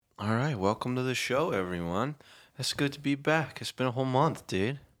welcome to the show, everyone. It's good to be back. It's been a whole month,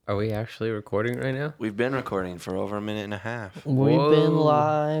 dude. Are we actually recording right now? We've been recording for over a minute and a half. We've been Whoa.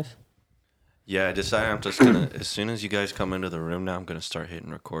 live. Yeah, I decided I'm just gonna, as soon as you guys come into the room now, I'm gonna start hitting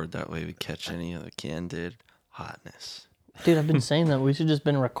record. That way we catch any of the candid hotness. Dude, I've been saying that we should just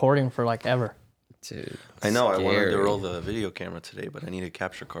been recording for like ever. Dude, I know, I wanted to scary. roll the video camera today, but I need a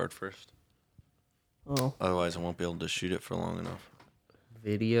capture card first. Oh. Otherwise, I won't be able to shoot it for long enough.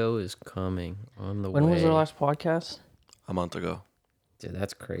 Video is coming on the way. When was our last podcast? A month ago. Dude,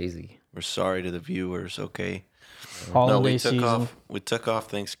 that's crazy. We're sorry to the viewers, okay? Holiday we season. took off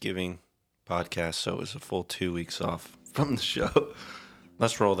Thanksgiving podcast, so it was a full 2 weeks off from the show.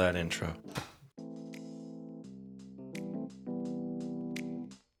 Let's roll that intro.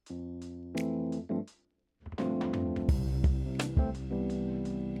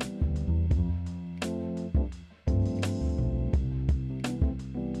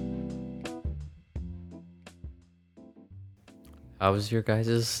 How was your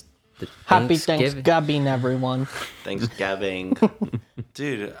guys' Happy Thanksgiving, everyone. Thanksgiving.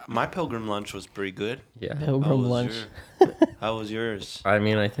 Dude, my pilgrim lunch was pretty good. Yeah. Pilgrim lunch. How was yours? I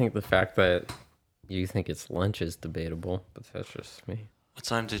mean, I think the fact that you think it's lunch is debatable, but that's just me. What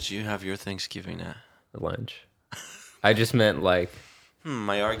time did you have your Thanksgiving at? Lunch. I just meant like,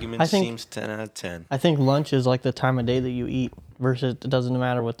 My argument I think- seems 10 out of 10. I think lunch is like the time of day that you eat versus it doesn't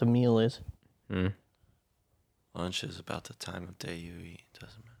matter what the meal is. Lunch is about the time of day you eat.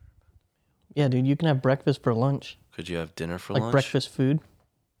 Doesn't matter. Yeah, dude, you can have breakfast for lunch. Could you have dinner for Like lunch? breakfast food.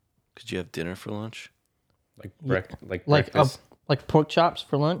 Could you have dinner for lunch? like Like breakfast. like pork chops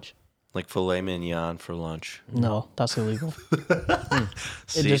for lunch? Like filet mignon for lunch? No, that's illegal.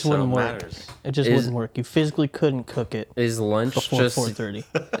 See, just so wouldn't work. matters. It just wouldn't work. You physically couldn't cook it Is lunch before just 4:30.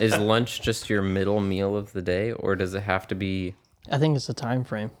 is lunch just your middle meal of the day, or does it have to be? I think it's the time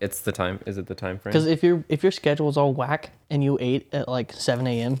frame. It's the time. Is it the time frame? Because if your schedule's all whack and you ate at like 7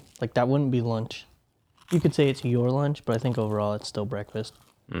 a.m., like that wouldn't be lunch. You could say it's your lunch, but I think overall it's still breakfast.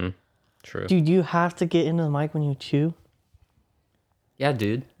 True. Dude, you have to get into the mic when you chew. Yeah,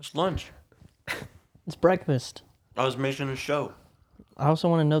 dude. It's lunch. It's breakfast. I was making a show. I also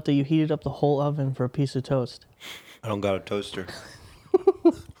want to note that you heated up the whole oven for a piece of toast. I don't got a toaster.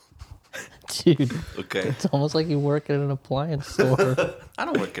 Dude, Okay. it's almost like you work at an appliance store. I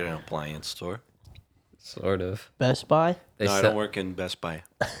don't work at an appliance store. Sort of. Best Buy? They No, I sell- don't work in Best Buy.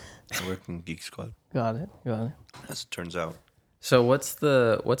 I work in Geek Squad, Got it. as it turns out. So what's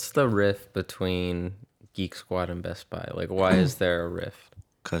the rift between Geek Squad and Best Buy? Like, why is there a rift?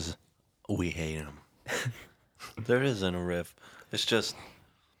 Because we hate them. There isn't a riff. It's just,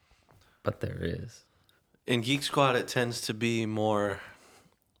 But there is. in Geek Squad, it tends to be more,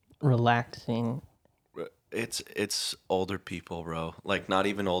 Relaxing. it's older people, bro. Like, not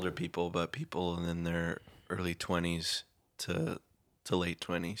even older people, but people in their early 20s to late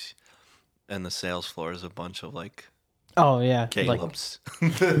 20s. And the sales floor is a bunch of, like, Oh, yeah. Caleb's.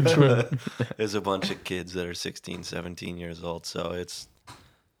 True. There's a bunch of kids that are 16, 17 years old, so it's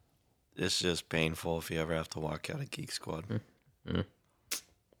just painful if you ever have to walk out of Geek Squad.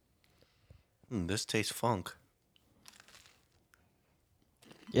 This tastes funk.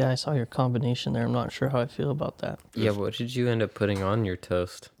 Yeah, I saw your combination there. I'm not sure how I feel about that. Yeah, what did you end up putting on your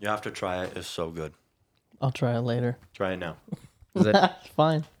toast? You have to try it. It's so good. I'll try it later. Try it now. Is that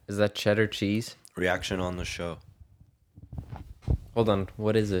Fine. is that cheddar cheese? Reaction on the show. Hold on,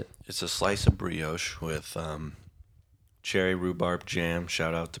 what is it? It's a slice of brioche with cherry rhubarb jam.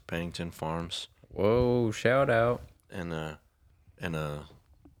 Shout out to Pennington Farms. Whoa, shout out. And a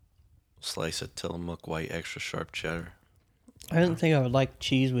slice of Tillamook white extra sharp cheddar. I didn't think I would like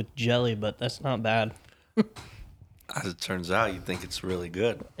cheese with jelly, but that's not bad. As it turns out, you think it's really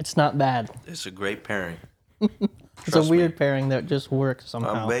good. It's not bad. It's a great pairing. It's a weird pairing that just works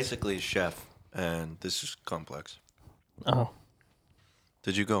somehow. I'm basically a chef, and this is complex. Oh,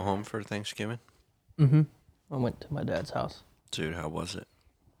 Did you go home for Thanksgiving? I went to my dad's house. Dude, how was it?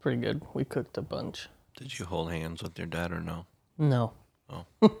 Pretty good. We cooked a bunch. Did you hold hands with your dad or no? No. Oh.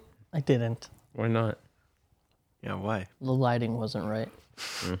 I didn't. Why not? Yeah, why? The lighting wasn't right.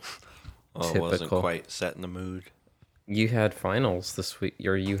 Oh, it wasn't Typical. quite set in the mood. You had finals this week,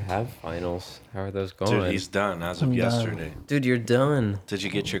 or you have finals. How are those going? Dude, he's done as of I'm done. yesterday. Dude, you're done. Did you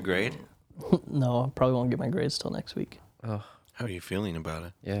get your grade? No, I probably won't get my grades till next week. Oh, How are you feeling about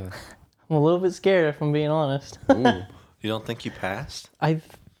it? yeah. I'm a little bit scared if I'm being honest. Ooh. You don't think you passed? I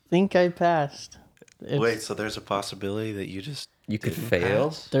think I passed. Wait, so there's a possibility that you just You could didn't fail?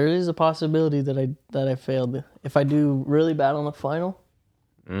 pass? There is a possibility that I failed. If I do really bad on the final,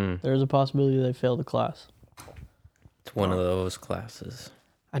 there is a possibility that I fail the class. It's one of those classes.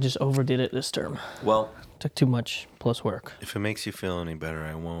 I just overdid it this term. Well, Took too much plus work. if it makes you feel any better,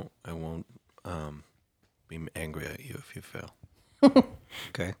 I won't be angry at you if you fail.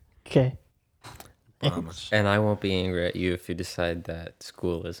 Okay? Okay. Promise. And I won't be angry at you if you decide that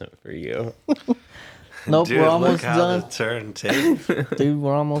school isn't for you. Nope, Dude, we're almost look how done. the turn takes. Dude,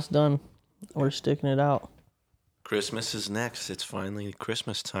 we're almost done. We're sticking it out. Christmas is next. It's finally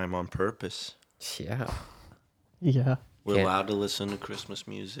Christmas time on purpose. Yeah. Yeah. We're Yeah. allowed to listen to Christmas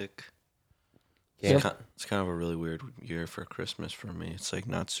music. Yeah. It's kind of a really weird year for Christmas for me. It's like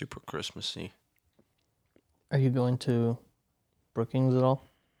not super Christmassy. Are you going to Brookings at all?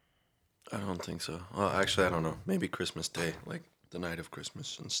 I don't think so. Well, actually, I don't know. Maybe Christmas Day, like the night of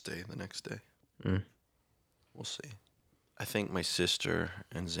Christmas, and stay the next day. Mm. We'll see. I think my sister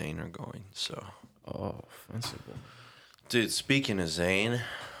and Zane are going. So, Oh, fanciful. dude, speaking of Zane,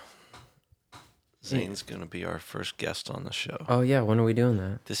 Zane's gonna be our first guest on the show. Oh, yeah. When are we doing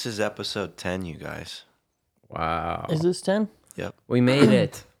that? This is episode 10, you guys. Wow. Is this 10? Yep. We made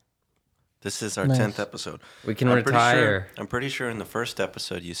it. This is our Nice. 10th episode. We can I'm retire. pretty sure in the first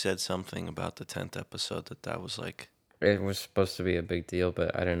episode you said something about the 10th episode that was like, It was supposed to be a big deal,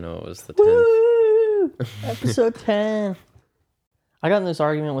 but I didn't know it was the 10th. Woo! Episode 10. I got in this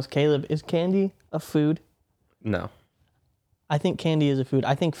argument with Caleb. Is candy a food? No. I think candy is a food.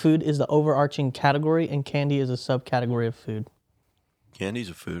 I think food is the overarching category and candy is a subcategory of food. candy's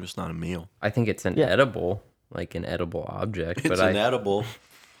a food, it's not a meal. I think it's an Yeah. edible, like an edible object. It's but an edible.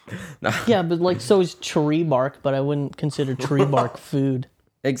 Yeah, but like so is tree bark, but I wouldn't consider tree bark food.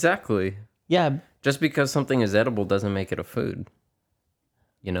 Exactly. Yeah, Just because something is edible doesn't make it a food.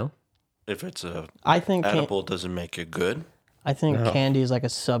 You know? If it's a I think edible, doesn't make it good. I think No. candy is like a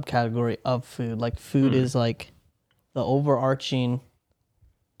subcategory of food. Like food is like the overarching,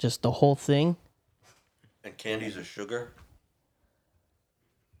 just the whole thing. And candy's a sugar.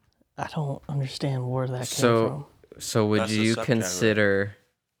 I don't understand where that came So- from. So would That's the you subcategory. consider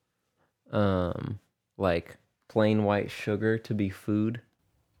like plain white sugar to be food?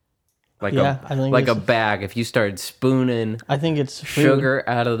 Like Yeah, I think like a it's- bag. If you started spooning I think it's food. sugar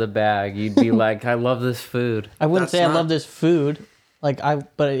out of the bag, you'd be like, I love this food. I wouldn't That's say I not- love this food.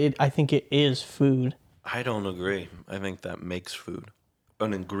 I think it is food. I don't agree. I think that makes food.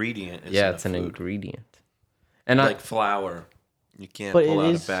 An ingredient is Yeah, it's an food. ingredient. And Like flour. You can't But pull it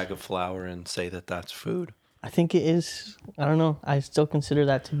out is- a bag of flour and say that that's food. I think it is. I don't know. I still consider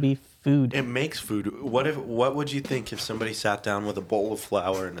that to be food. It makes food. What would you think if somebody sat down with a bowl of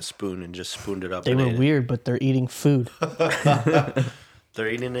flour and a spoon and just spooned it up? They and were ate it? weird, but they're eating food. They're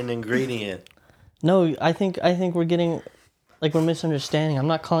eating an ingredient. No, I think we're getting like we're misunderstanding. I'm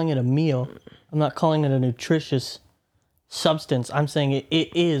not calling it a meal. I'm not calling it a nutritious substance. I'm saying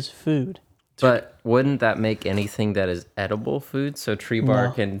it is food. But wouldn't that make anything that is edible food? So tree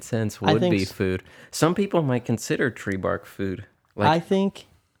bark No. in a sense I would think be food. Some people might consider tree bark food. I Like think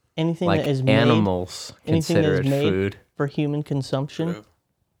anything like that is made animals anything consider that it is made food. for human consumption True.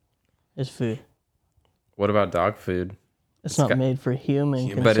 is food. What about dog food? It's not got- made for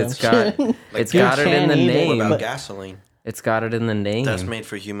human But consumption. it's got it's You got it in can the eat it, name. What about But- gasoline? It's got it in the name. That's made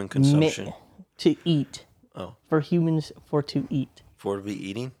for human Ma- consumption. to eat Oh, for humans for to eat. for to be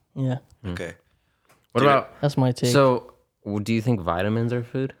eating? Yeah, Okay. What Dude, about that's my take. so? Do you think vitamins are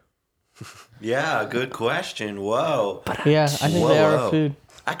food? Yeah, good question. Whoa. yeah, I think they Whoa. are food.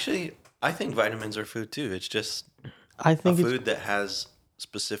 Actually, I think vitamins are food too. It's just I a think it's food that has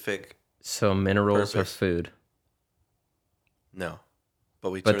specific. So minerals Purpose. are food, No, but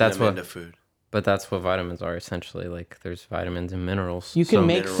we But turn that's them what- into food. but that's what vitamins are essentially. Like there's vitamins and minerals. you can So-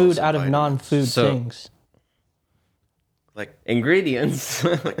 make minerals food and out of vitamins. non-food So- things. Like ingredients.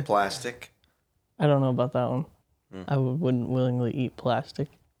 like plastic. I don't know about that one. Hmm. I wouldn't willingly eat plastic.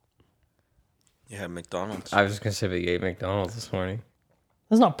 You have McDonald's. I was gonna say that you ate McDonald's this morning.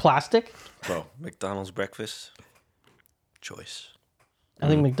 That's not plastic. Bro, McDonald's breakfast. Choice. I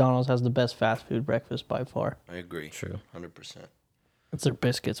think McDonald's has the best fast food breakfast by far. I agree. True. 100%. It's their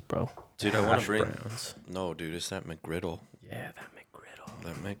biscuits, bro. Dude, I want Hash to bring. browns. No, dude, it's that McGriddle. Yeah, that McGriddle.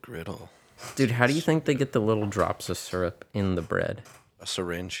 That McGriddle. Dude, how do you think they get the little drops of syrup in the bread? A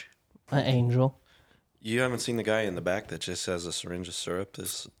syringe. An angel. You haven't seen the guy in the back that just has a syringe of syrup?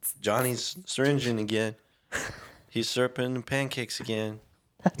 This Johnny's syringing again. He's syruping pancakes again.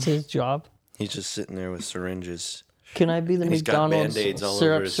 That's his job. He's just sitting there with syringes. Can I be the And he's got McDonald's band-aids all over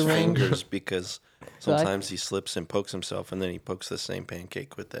syrup his syringe? fingers because So I- sometimes he slips and pokes himself, and then he pokes the same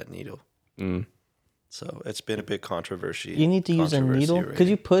pancake with that needle. Mm. So it's been a big controversy. You need to use a controversy needle. Could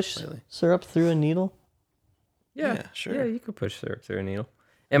you lately. push lately. syrup through a needle? Yeah, Yeah, sure. Yeah, you could push syrup through a needle.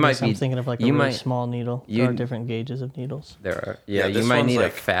 It might I'm be. thinking of like a you really might. small needle. You- There are different gauges of needles. There are. Yeah, you this might one's need a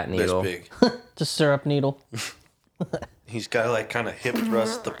like fat this needle. big. Just syrup needle. He's got to like kind of hip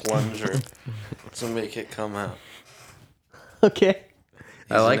thrust the plunger to make it come out. Okay.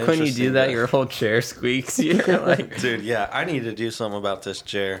 I like when you do interesting that. guy. Your whole chair squeaks. You're like, Dude, yeah, I need to do something about this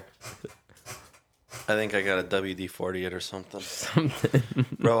chair. I think I got a WD-40 it or something.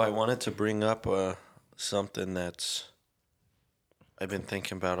 Bro, I wanted to bring up something that's I've been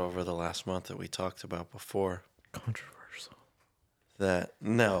thinking about over the last month that we talked about before. controversial. That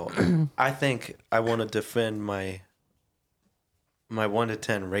no, I think I want to defend my 1 to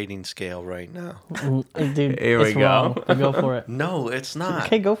 10 rating scale right now. Dude, Here we it's go. wrong. But go for it. No, it's not.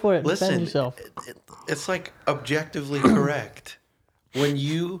 Okay, go for it. Defend Listen, yourself. it's like objectively correct. When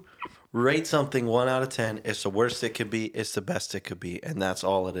you rate something 1 out of 10, it's the worst it could be, it's the best it could be, and that's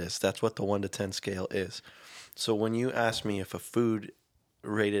all it is. That's what the 1 to 10 scale is. So when you ask me if a food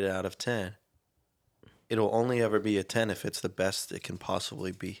rated out of 10, it'll only ever be a 10 if it's the best it can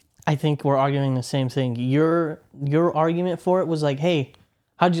possibly be. I think we're arguing the same thing. Your argument for it was like, hey,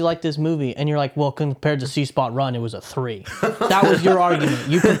 how'd you like this movie? And you're like, well, compared to C Spot Run, it was a 3. That was your argument.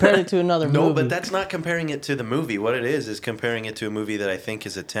 You compared it to another movie. No, but that's not comparing it to the movie. What it is comparing it to a movie that I think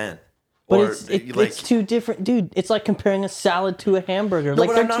is a 10. But Or, it's two different, dude. It's like comparing a salad to a hamburger. No, like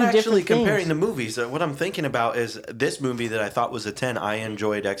but they're I'm not two actually different comparing things. the movies. What I'm thinking about is this movie that I thought was a 10, I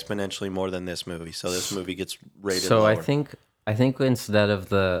enjoyed exponentially more than this movie. So this movie gets rated So lower. I think instead of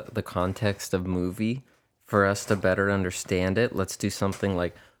the context of movie, for us to better understand it, let's do something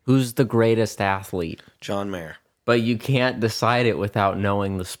like who's the greatest athlete? John Mayer. But you can't decide it without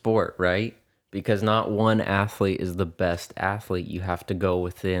knowing the sport, right? Because not one athlete is the best athlete. You have to go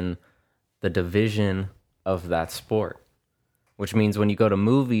within the division of that sport. Which means when you go to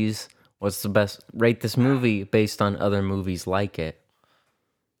movies, what's the best? Rate this movie based on other movies like it.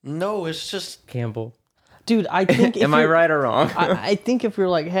 No, it's just Campbell. Dude, I think if Am I you're- right or wrong? I think if you're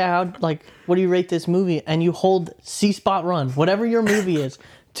like, hey, what do you rate this movie? And you hold C Spot Run, whatever your movie is,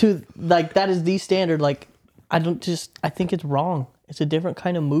 to like that is the standard. Like, I think it's wrong. It's a different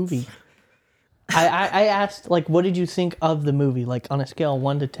kind of movie. I asked like, what did you think of the movie? Like on a scale of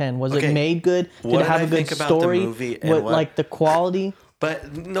 1 to 10, was Okay, it made good? Did what it have did a I good think about the story? movie and what- like the quality?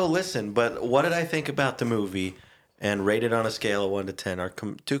 But no, listen. But what did I think about the movie and rated on a scale of 1 to 10 are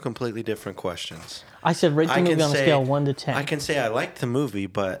two completely different questions. I said rate the I movie can on a say- scale of 1 to 10. I can say I liked the movie,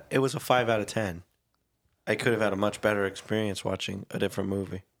 but it was a 5 out of 10. I could have had a much better experience watching a different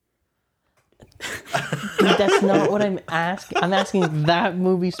movie. Dude, that's not what I'm asking. I'm asking that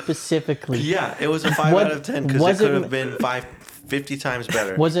movie specifically. Yeah, it was a 5 What- out of 10 because was it could it- have been 50 times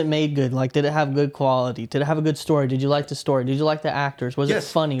better. Was it made good? Like, did it have good quality? Did it have a good story? Did you like the story? Did you like the actors? Was it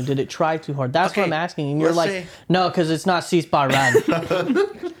Yes. funny? Did it try too hard? That's what Okay, I'm asking. And you're let's like, say- no, because it's not C-Spot Run.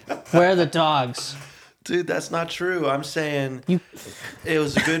 Where are the dogs? Dude, that's not true. I'm saying You, it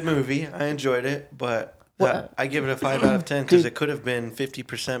was a good movie. I enjoyed it, but What? I give it a 5 out of 10 because Dude. it could have been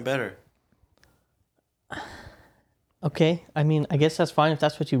 50% better. okay, I mean, I guess that's fine if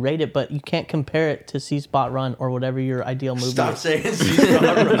that's what you rate it, but you can't compare it to C-Spot Run or whatever your ideal movie Stop is. saying she's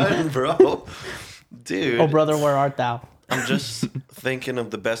not running, bro. Dude, Oh, brother, where art thou? I'm just thinking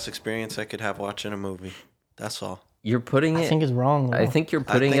of the best experience I could have watching a movie. That's all. You're putting I it. think it's wrong. I think you're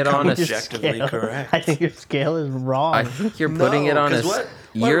putting think it on I'm a. object- objectively correct. I think your scale is wrong. I think you're putting it on a. 'cause what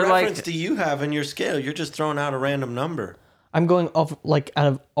You're reference like do you have in your scale? You're just throwing out a random number. I'm going off like out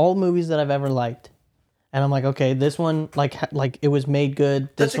of all movies that I've ever liked, and I'm like, okay, this one like it was made good.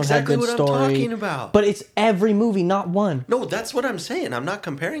 This That's one exactly had good what story. I'm talking about. But it's every movie, not one. No, that's what I'm saying. I'm not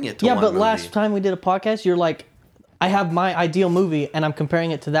comparing it to Yeah, one but movie. last time we did a podcast, you're like, I have my ideal movie, and I'm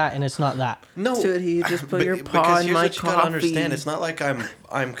comparing it to that, and it's not that. No, Dude, you just put your paw because in here's my what you gotta coffee. understand. It's not like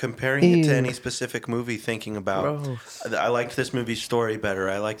I'm comparing it to Ew. any specific movie, thinking about Gross. I liked this movie's story better.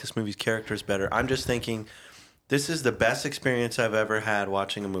 I like this movie's characters better. I'm just thinking this is the best experience I've ever had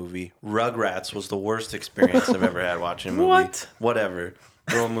watching a movie. Rugrats was the worst experience I've ever had watching a movie. What? Whatever.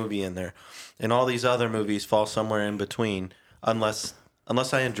 Throw a movie in there. And all these other movies fall somewhere in between unless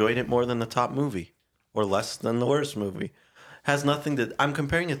I enjoyed it more than the top movie or less than the worst movie. Has nothing to. I'm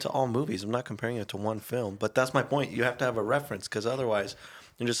comparing it to all movies. I'm not comparing it to one film. But that's my point. You have to have a reference because otherwise,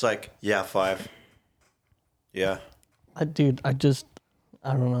 you're just like, yeah, 5. Yeah, Dude, I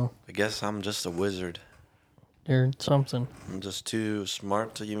don't know. I guess I'm just a wizard. You're something. I'm just too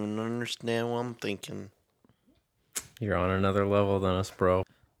smart to even understand what I'm thinking. You're on another level than us, bro.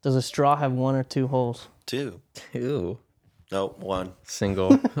 Does a straw have 1 or 2 holes? 2. Ew. No, 1.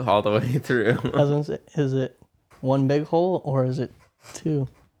 Single all the way through. Is it 1 big hole or is it 2?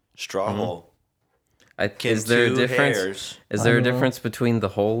 Straw hole. Can Is there a two difference? hairs? Is there I a don't know. difference between the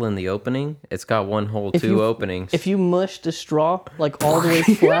hole and the opening? It's got one hole, If two you- openings. If you mushed a straw like all the way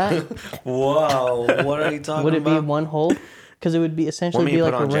flat, Whoa, what are you talking would it be about? one hole? Because it would be essentially Want me be to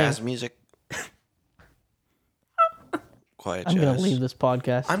like put a on ring. jazz music? Quiet I'm jazz. gonna leave this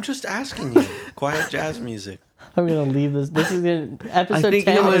podcast. I'm just asking you. Quiet jazz music. I'm gonna leave this. This is gonna episode think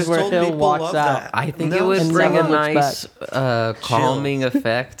 10 it was is where told Hill people walks love out. that. I think No, it would and bring a never looks nice calming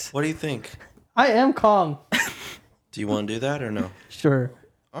effect. What do you think? I am calm. Do you want to do that or no? Sure.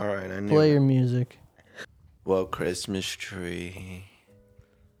 All right, I knew. Play it. your music. Well, Christmas tree.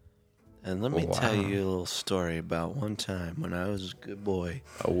 And let me tell Wow. you a little story about one time when I was a good boy.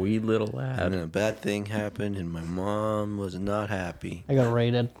 A wee little And lad. then a bad thing happened and my mom was not happy. I got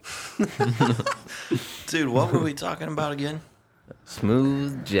rated. Dude, what were we talking about again?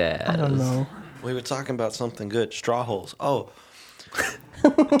 Smooth jazz. I don't know. We were talking about something good. Straw holes. Oh.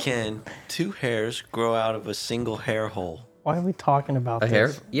 Can two hairs grow out of a single hair hole? Why are we talking about A this?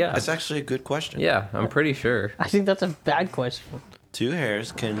 hair? Yeah. That's actually a good question. Yeah, I'm pretty sure. I think that's a bad question. Two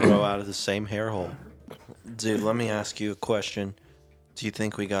hairs can grow out of the same hair hole. Dude, let me ask you a question. Do you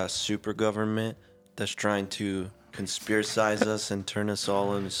think we got a super government that's trying to conspiracize us and turn us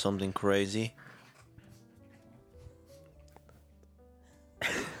all into something crazy?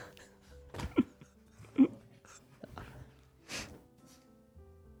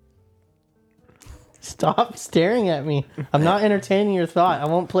 Stop staring at me. I'm not entertaining your thought. I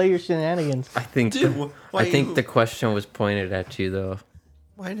won't play your shenanigans. I think Dude, why I think you- the question was pointed at you though.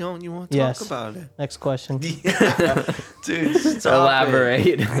 Why don't you want to Yes. talk about it? Next question. Dude, stop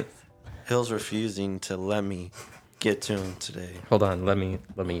Elaborate. it. Hill's refusing to let me get to him today. Hold on, let me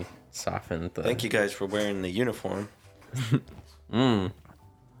soften the Thank you guys for wearing the uniform.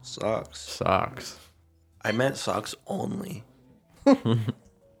 Socks. socks. I meant socks only.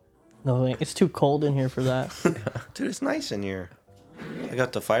 No, wait, it's too cold in here for that. Dude, it's nice in here. I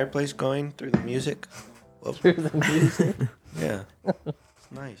got the fireplace going through the music. Through the music. Yeah.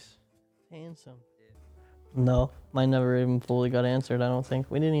 It's nice. Handsome. No, mine never even fully got answered. I don't think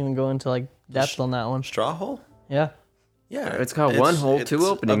we didn't even go into like depth on that one. Straw hole? Yeah. Yeah. It's got one hole, two it's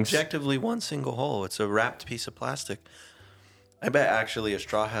openings. Objectively, one single hole. It's a wrapped piece of plastic. I bet actually a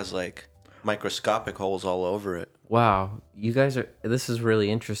straw has like microscopic holes all over it. Wow, you guys are. This is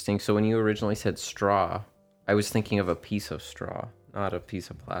really interesting. So when you originally said straw, I was thinking of a piece of straw, not a piece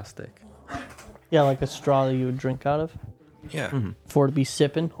of plastic. Yeah, like a straw that you would drink out of Yeah. for it to be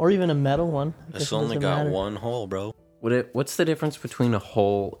sipping, or even a metal one. I guess It's it only doesn't got matter. one hole, bro. What's the difference between a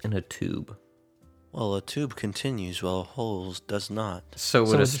hole and a tube? Well, a tube continues while a hole does not. So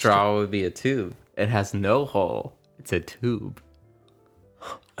So would a it's a straw would be a tube? It has no hole. It's a tube.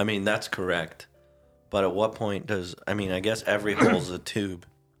 I mean, that's correct. But at what point does... I mean, I guess every hole's a tube.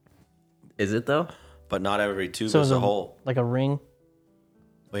 Is it though? But not every tube So is is a a- hole. Like a ring.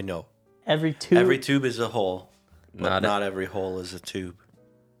 Wait, no. Every tube. Every tube is a hole. But Not not, e- every hole is a tube.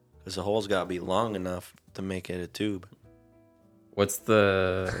 Because the hole's got to be long enough to make it a tube. What's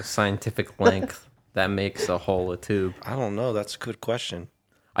the scientific length that makes a hole a tube? I don't know. That's a good question.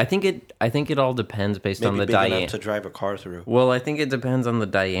 I think it all depends based on Maybe the big enough diameter. to drive a car through. Well, I think it depends on the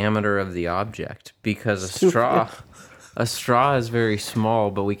diameter of the object because Stupid. a straw is very small,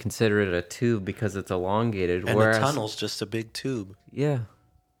 but we consider it a tube because it's elongated. And whereas, the tunnel's just a big tube. yeah.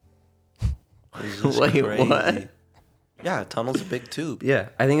 It's just Wait, crazy. what? Yeah, a tunnel's a big tube. Yeah,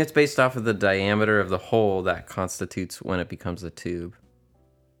 I think it's based off of the diameter of the hole that constitutes when it becomes a tube.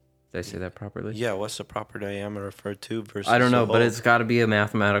 Did I say that properly? Yeah, what's the proper diameter for a tube versus I don't know, a but hole? it's got to be a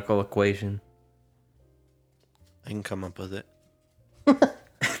mathematical equation. I can come up with it.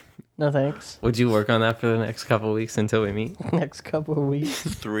 No thanks. Would you work on that for the next couple of weeks until we meet? Next couple of weeks.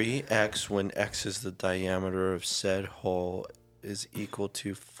 3x when x is the diameter of said hole is equal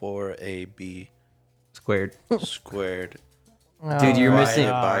to 4ab Squared. squared Dude, you're Alright, missing-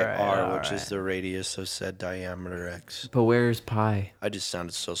 divided by alright, r, which is alright. the radius of said diameter x. But where's pi? I just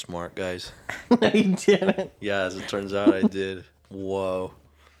sounded so smart, guys. No, you didn't. Yeah, as it turns out, I did. Whoa.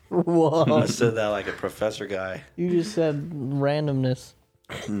 I Whoa. said that like a professor guy. You just said randomness.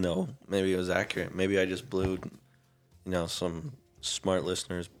 No, maybe it was accurate. Maybe I just blew, some smart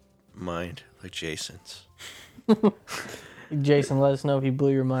listener's mind, like Jason's. Jason, let us know if he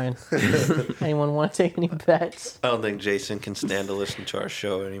blew your mind. Anyone want to take any bets? I don't think Jason can stand to listen to our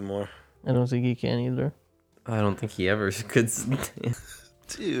show anymore. I don't think he can either. I don't think he ever could.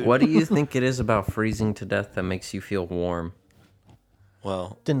 Dude. What do you think it is about freezing to death that makes you feel warm?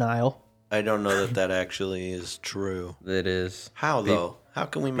 Well, Denial. I don't know that actually is true. It is. How, though? How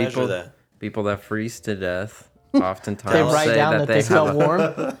can we measure people- that? People that freeze to death Oftentimes They write say down that that they they felt have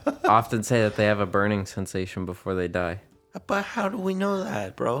warm. often say that they have a burning sensation before they die. But how do we know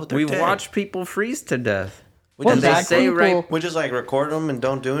that, bro? They're We dead. watch people freeze to death. We Well, just, they back say people, right- we just like record them and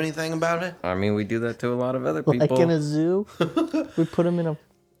don't do anything about it. I mean, we do that to a lot of other people. like in a zoo, we put them in a.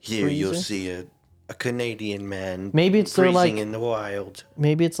 Here you'll Freezer? see a Canadian man. Maybe it's they're freezing like- in the wild.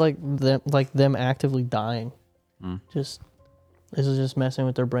 Maybe it's like them actively dying. Just this is just messing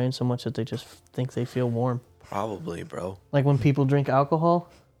with their brain so much that they just think they feel warm. Probably, bro. Like when people drink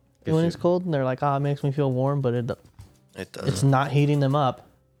alcohol when you- it's cold, and they're like, "Ah, it makes me feel warm," but It it's doesn't. not heating them up.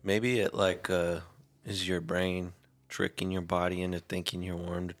 Maybe it like is your brain tricking your body into thinking you're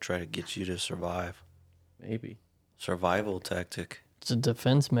warm to try to get you to survive. Maybe. Survival tactic. It's a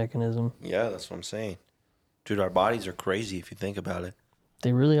defense mechanism. Yeah, that's what I'm saying. Dude, our bodies are crazy if you think about it.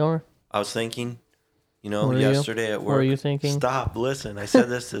 They really are. I was thinking, What are you? yesterday at work. What were you thinking? Stop, listen. I said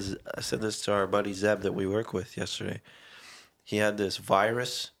this to our buddy Zeb that we work with yesterday. He had this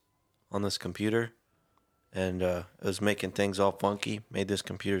virus on this computer, and it was making things all funky. Made this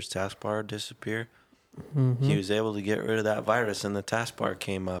computer's taskbar disappear. Mm-hmm. He was able to get rid of that virus, and the taskbar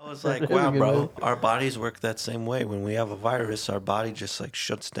came up. I was like, That's a "Wow, good bro, move. our bodies work that same way. When we have a virus, our body just like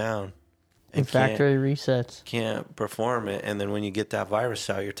shuts down and Factory resets. can't perform it. And then when you get that virus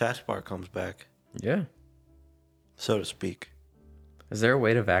out, your taskbar comes back, Yeah. so to speak." Is there a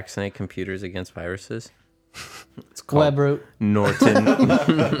way to vaccinate computers against viruses? It's called Webroot. Norton.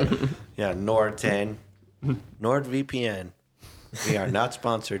 Yeah, Nord10. NordVPN. We are not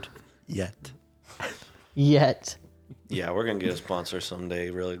sponsored yet. Yet. Yeah, we're going to get a sponsor someday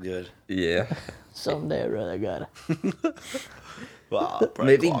really good. yeah. Someday I really gotta. Wow,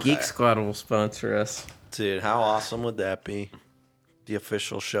 Maybe Geek Squad will sponsor us. Dude, how awesome would that be? The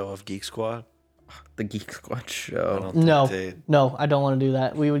official show of Geek Squad? The Geek Squad I show. don't think No, they'd- no, I don't want to do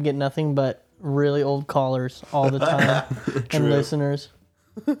that. We would get nothing but really old callers all the time and True. listeners.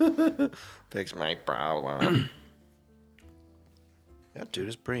 Fix my problem. Yeah, dude,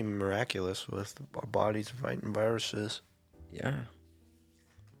 it's pretty miraculous with our bodies fighting viruses. Yeah.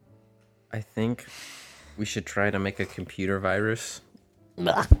 I think we should try to make a computer virus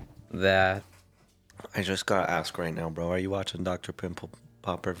that I just got to ask right now, bro. Are you watching Dr. Pimple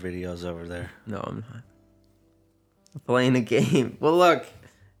Popper videos over there? no, I'm not. I'm playing a game. Well, look,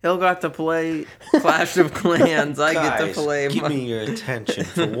 Hill got to play Clash of Clans. I get to Guys, play. give me your attention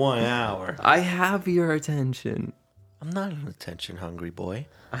for 1 hour. I have your attention. I'm not an attention hungry boy.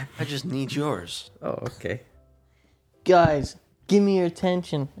 I just need yours. Oh, okay. Guys, give me your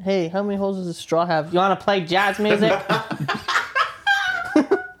attention. Hey, how many holes does a straw have? You want to play jazz music?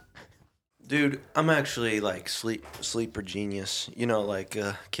 Dude, I'm actually like sleeper genius. You know, like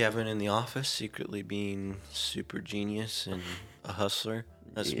Kevin in The Office, secretly being super genius and a hustler.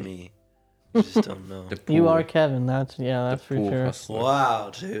 That's Yeah. me. You just don't know. The You pool- are Kevin. That's for pool sure. hustler.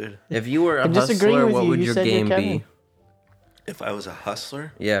 Wow, dude. If you were a I'm disagreeing hustler, with what you. would You your said you're game Kevin. be? If I was a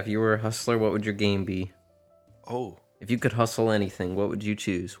hustler, Yeah, if you were a hustler, what would your game be? oh, If you could hustle anything, what would you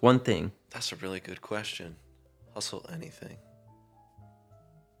choose? One thing. that's a really good question. Hustle anything.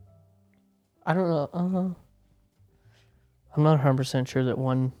 I don't know. I'm not 100% sure that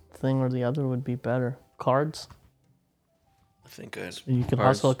one thing or the other would be better. Cards? I think guys. You could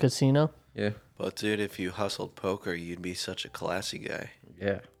Cards. hustle a casino. Yeah. But dude, if you hustled poker, you'd be such a classy guy.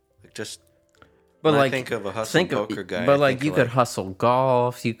 Yeah. Like just But when like, I think of a hustling poker guy. but I like, think you of, could hustle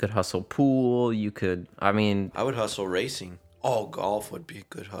golf. You could hustle pool. You could. I mean, I would hustle racing. Oh, golf would be a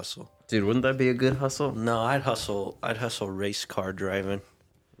good hustle. dude, wouldn't that be a good hustle? No, I'd hustle race car driving.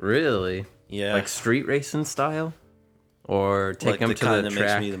 Really? Yeah, Like street racing style, or take like them the to kind the that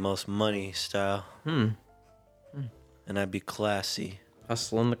track. makes me the most money style. And I'd be classy.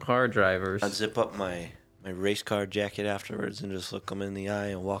 Hustling the car drivers. I'd zip up my race car jacket afterwards and just look them in the eye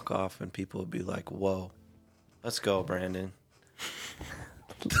and walk off, and people would be like, "Whoa, let's go, Brandon."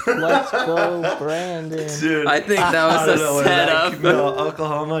 Let's go, Brandon. Dude, I think that I don't know was a where setup. no,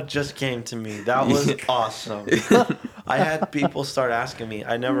 Oklahoma just came to me. That was awesome. I had people start asking me.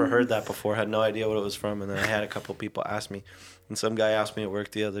 I never heard that before. Had no idea what it was from. And then I had a couple people ask me. And some guy asked me at work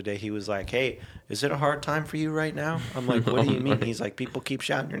the other day. He was like, "Hey, is it a hard time for you right now?" I'm like, "What do you mean?" He's like, "People keep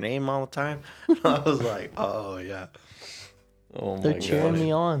shouting your name all the time." I was like, "Oh yeah." Oh my They're god. cheering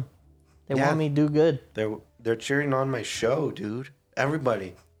me on. They Yeah. want me to do good. They're cheering on my show, dude.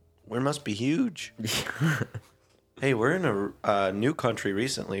 Everybody, we must be huge. Hey, we're in a new country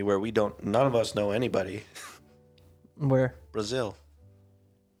recently where none of us know anybody. Where? Brazil.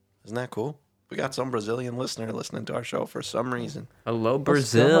 Isn't that cool? We got some Brazilian listener listening to our show for some reason. Hello, go.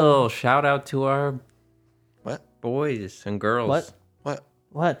 Brazil. Shout out to our What? boys and girls. What? What?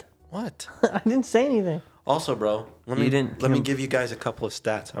 What? What? I didn't say anything. Also, bro, let You me didn't- let me give you guys a couple of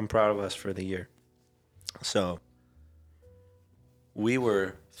stats. I'm proud of us for the year. So, we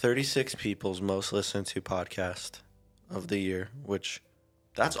were 36 people's most listened to podcast of the year, which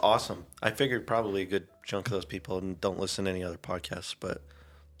that's awesome. I figured probably a good chunk of those people don't listen to any other podcasts, but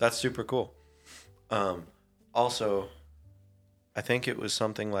that's super cool. Also, I think it was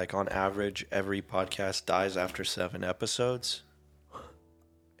something like on average every podcast dies after 7 episodes.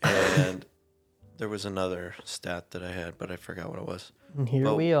 And there was another stat that I had, but I forgot what it was. And here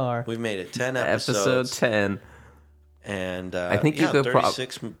But we are. We've made it 10 Episode episodes. 10. And I think you could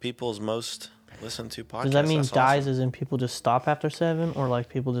 36 people's most listened to podcasts. Does that mean That's dies awesome. as in people just stop after 7, or like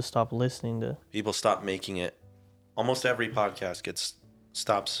people just stop listening to? People stop making it. Almost every podcast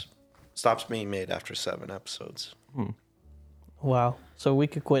stops being made after 7 episodes. Wow. So we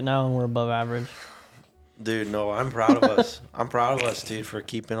could quit now and we're above average. Dude, no, I'm proud of us. I'm proud of us, dude, for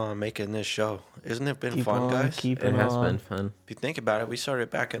keeping on making this show. Isn't it been Keep fun, on, guys? keep It has on. been fun. If you think about it, we started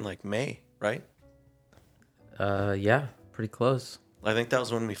back in like May, right? Yeah, pretty close. I think that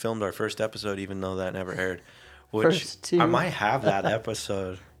was when we filmed our first episode, even though that never aired. Which First 2. I might have that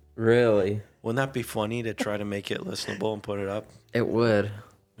episode. Really? Wouldn't that be funny to try to make it listenable and put it up? It would.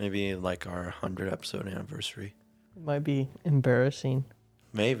 Maybe like our 100 episode anniversary. It might be embarrassing.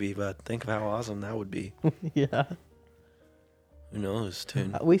 Maybe, but think of how awesome that would be. Yeah. Who knows,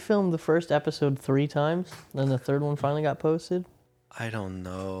 dude? We filmed the first episode 3 times, then the third one finally got posted. I don't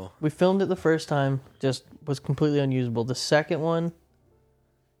know. We filmed it the first time, just was completely unusable. The second one,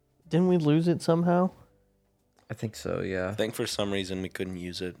 didn't we lose it somehow? I think so, yeah. I think for some reason we couldn't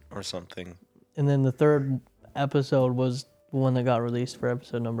use it or something. And then the third episode was the one that got released for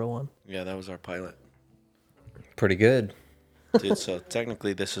episode number 1. Yeah, that was our pilot. Pretty good. Dude, so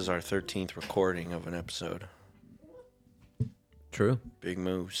technically this is our 13th recording of an episode. True. Big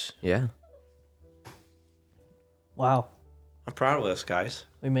moves. Yeah. Wow. I'm proud of us, guys.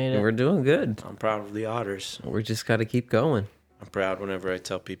 We made it. We're doing good. I'm proud of the Otters. We just got to keep going. I'm proud whenever I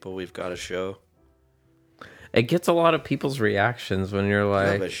tell people we've got a show. It gets a lot of people's reactions when you're You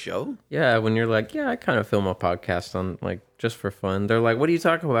have like, a show? yeah, when you're like, yeah, I kind of film a podcast on like just for fun. They're like, what are you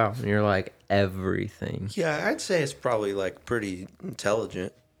talking about? And you're like, everything. Yeah, I'd say it's probably like pretty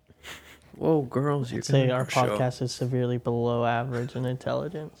intelligent. Whoa, girls, you're I'd say gonna- our show. podcast is severely below average in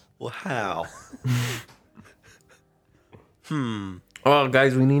intelligence. Well, how? Oh,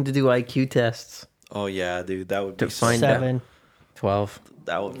 guys, we need to do IQ tests. Oh yeah, dude, that would To be so, find out. 7. 12.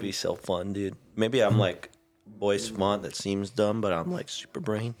 that would be so fun, dude. Maybe I'm like boy savant that seems dumb, but I'm like super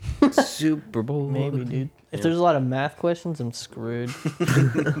brain. Super Bowl. Maybe, dude. If there's a lot of math questions, I'm screwed.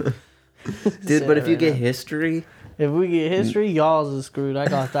 Dude, but if you Right get now. history, If we get history, y'all's is screwed. I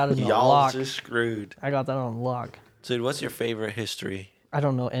got that on Y'all lock. just screwed. I got that on lock. Dude, what's your favorite history? I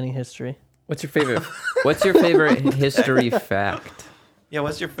don't know any history. what's your favorite? What's your favorite history fact? Yeah,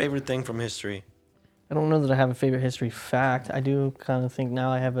 what's your favorite thing from history? I don't know that I have a favorite history fact. I do kind of think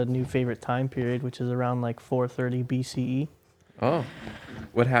now I have a new favorite time period, which is around like 430 BCE. Oh,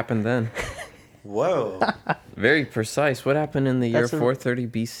 what happened then? Whoa. Very precise. What happened in the year That's a- 430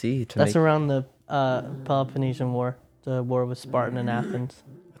 BC to That's make? around the Peloponnesian War, the war with Spartan and Athens.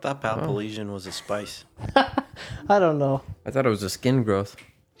 I thought Peloponnesian was a spice. I don't know. I thought it was a skin growth.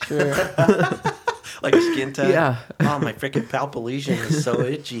 Sure. Like a skin tag? Yeah. Oh, my freaking Peloponnesian is so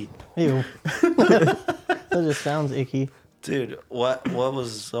itchy. Ew. That just sounds icky. Dude, what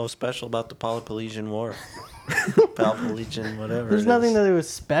was so special about the Peloponnesian War? Peloponnesian, whatever. There's it nothing is. that it was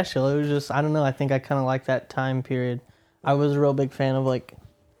special. It was just, I don't know. I think I kind of like that time period. I was a real big fan of like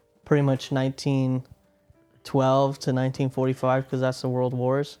pretty much 1912 to 1945 because that's the World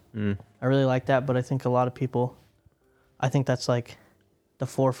Wars. I really like that, but I think a lot of people, I think that's like the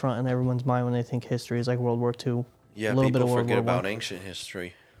forefront in everyone's mind when they think history is like World War II. Yeah, a little bit people of World forget War about I. ancient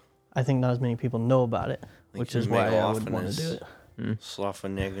history. I think not as many people know about it, which is why I would want to do it.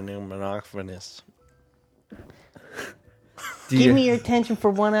 Slofenigmonophonis. Give me your attention for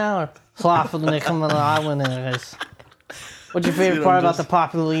 1 hour. What's your favorite Dude, part I'm about just- the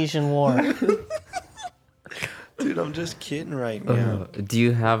Peloponnesian War? Dude, I'm just kidding right now. Do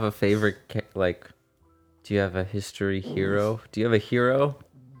you have a favorite, do you have a history hero? Do you have a hero?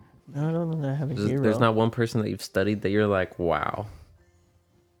 No, I don't know that I have a There's, hero. there's not one person that you've studied that you're like, wow.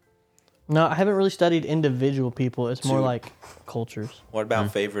 No, I haven't really studied individual people. It's more Dude. like cultures. What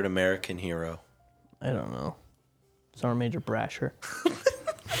about favorite American hero? I don't know. Sergeant Major Brasher.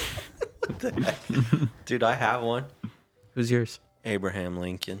 Dude, I have one. Who's yours? Abraham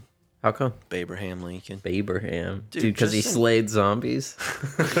Lincoln. How come? Abraham Lincoln. Abraham. Dude, Dude, because he just- slayed zombies.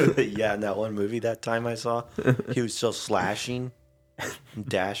 Yeah, in that one movie that time I saw, he was still slashing.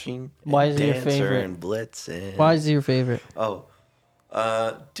 dashing. Why and is he your dancer favorite? And blitzing. Why is he your favorite? Oh,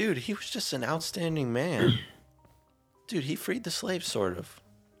 dude, he was just an outstanding man. Dude, he freed the slaves, sort of.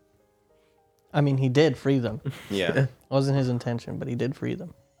 I mean, he did free them. Yeah. Wasn't his intention, but he did free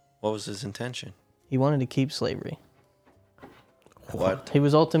them. What was his intention? He wanted to keep slavery. What? He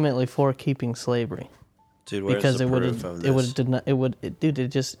was ultimately for keeping slavery Dude, where's because the it would proof have of it would this? did not it would it, dude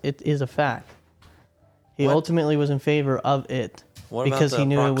it is a fact. He What? ultimately was in favor of it What about because the he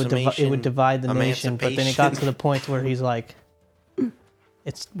knew it would Proclamation divide the nation. But then it got to the point where he's like,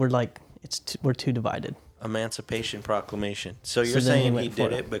 we're too divided. Emancipation Proclamation. So you're So then he saying went he for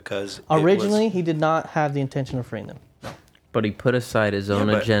did it. it because Originally, he did not have the intention of freeing them. But he put aside his own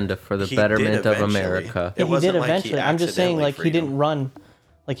but agenda for the he betterment did of eventually. America. It Yeah, he wasn't did like he eventually. I'm just saying, accidentally like he freed didn't him. run,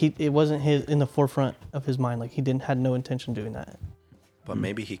 like it wasn't in the forefront of his mind. Like he had no intention of doing that. But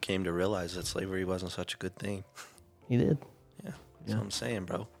maybe he came to realize that slavery wasn't such a good thing. He did. Yeah, that's what I'm saying,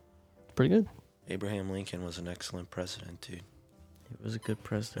 bro. Pretty good. Abraham Lincoln was an excellent president, dude. He was a good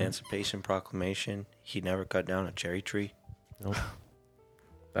president. Emancipation Proclamation. He never cut down a cherry tree. Nope.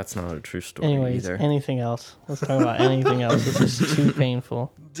 That's not a true story Anyways, either. anything else? Let's talk about anything else. This is too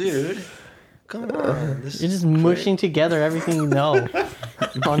painful. Dude, come on. This You're is just great. mushing together everything you know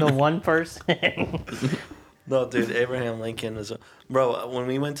onto one person. No, dude, Abraham Lincoln is bro. When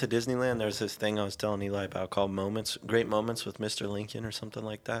we went to Disneyland, there's this thing I was telling Eli about called Great Moments with Mr. Lincoln or something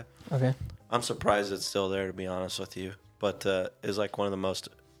like that. Okay. I'm surprised it's still there, to be honest with you. But it's like one of the most.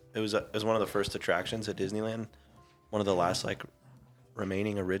 It was one of the first attractions at Disneyland. One of the last like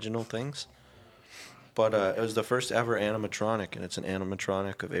remaining original things. But it was the first ever animatronic, and it's an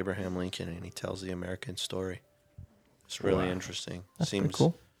animatronic of Abraham Lincoln, and he tells the American story. It's really interesting. That's pretty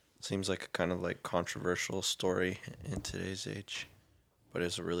cool. Seems like a kind of like controversial story in today's age, but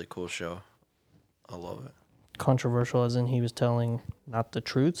it's a really cool show. I love it. Controversial as in he was telling not the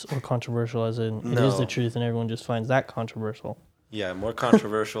truths, or controversial as in it is No. the truth and everyone just finds that controversial. Yeah, more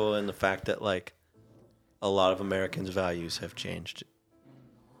controversial in the fact that like a lot of Americans' values have changed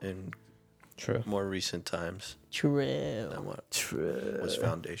in True. more recent times True. than what was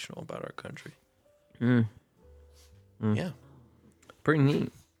foundational about our country. Yeah, Pretty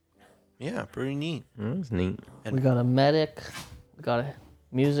neat. yeah, pretty neat. That was neat. We got a medic, we got a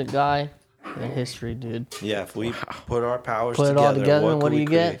music guy, and a history dude. Yeah, if we put our powers Put it together, all together, and what could do we you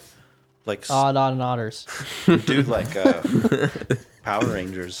create? get? Like Odd and otters. dude, like Power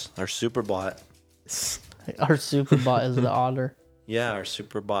Rangers, our Superbot. Our super bot is the otter. Yeah, our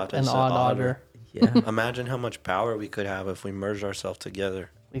Superbot An is odd otter. Yeah. Imagine how much power we could have if we merged ourselves together.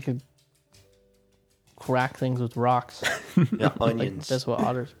 We could crack things with rocks. Yeah, Like, onions. that's what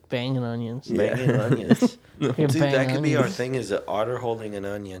otters banging onions. Banging onions. You Dude, bang that could be our onions. thing is an otter holding an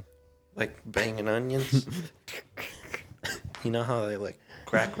onion. Like banging onions. You know how they like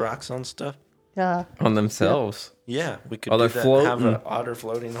crack rocks on stuff? Yeah. On themselves. Yeah, we could Oh, do they're that. Have floating. an otter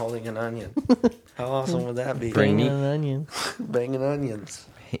floating holding an onion. How awesome would that be? Bring Banging me- an onion. Banging onions.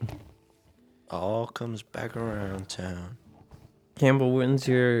 All comes back around town. Campbell,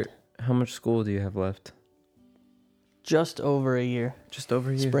 how much school do you have left? Just over a year. Just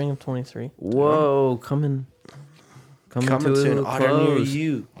over here. Spring of 23. Whoa, coming Coming to to a an otter near close.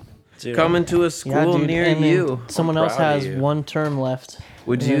 you. Dude, Coming to a Yeah, school dude. near and then you. Someone I'm else proud of has you. one term left.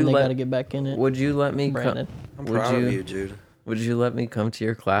 Would and you then they let- got to get back in it. Would you let me Brandon. I'm would proud you- of you, dude. Would you let me come to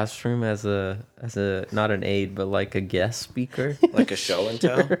your classroom as a not an aide but like a guest speaker? Like a show and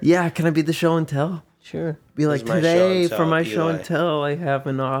tell. Yeah, can I be the show and tell? Sure. Be like, This is my show today and for tell, my show and Eli." tell, I have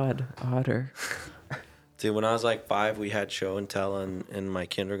an otter. Dude, when I was like 5, we had show and tell in my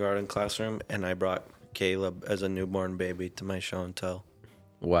kindergarten classroom, and I brought Caleb as a newborn baby to my show and tell.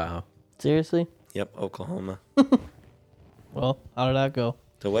 Wow. Seriously? Yep, Oklahoma. Well, how did that go?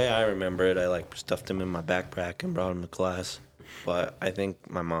 The way I remember it, I like stuffed him in my backpack and brought him to class. But I think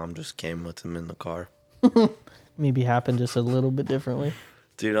my mom just came with him in the car. Maybe happened just a little bit differently.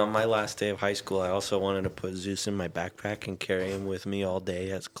 Dude, on my last day of high school, I also wanted to put Zeus in my backpack and carry him with me all day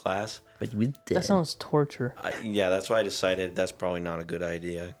as class. But we did. That sounds torture. Yeah, that's why I decided that's probably not a good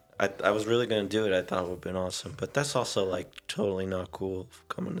idea. I was really going to do it. I thought it would have been awesome. But that's also, like, totally not cool,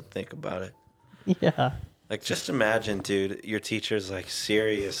 coming to think about it. Yeah. Like, just imagine, dude, your teacher's like,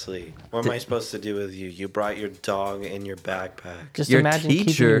 seriously, what am I supposed to do with you? You brought your dog in your backpack. Just your imagine keeping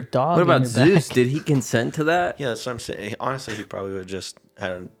teacher. your dog What about in your Zeus? back. Did he consent to that? Yeah, that's what I'm saying. Honestly, he probably would have just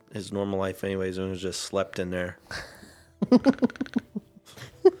had his normal life anyways and was just slept in there.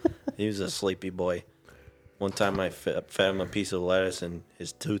 He was a sleepy boy. One time I fed him a piece of lettuce and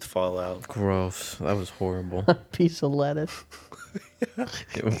his tooth fall out. Gross. That was horrible. Piece of lettuce.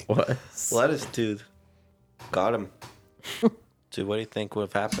 It was. Lettuce tooth. Got him. Dude, what do you think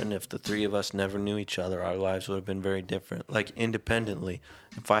would have happened if the three of us never knew each other? Our lives would have been very different. Like, independently.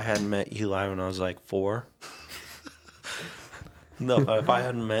 If I hadn't met Eli when I was like 4. No, if I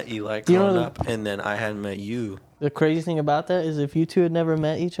hadn't met Eli You know growing the- up and then I hadn't met you. The crazy thing about that is if you two had never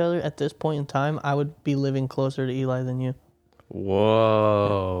met each other at this point in time, I would be living closer to Eli than you.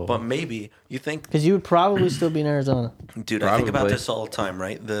 Whoa. But maybe, you think, Because you would probably still be in Arizona dude, I think about Probably. this all the time,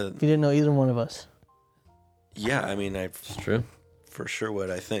 right? if you didn't know either one of us. Yeah, I mean, I It's true. for sure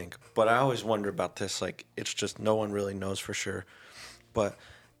what I think. But I always wonder about this. Like, it's just no one really knows for sure. But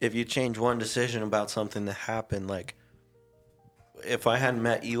if you change one decision about something that happened, like, if I hadn't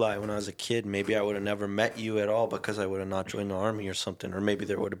met Eli when I was a kid, maybe I would have never met you at all because I would have not joined the army or something. Or maybe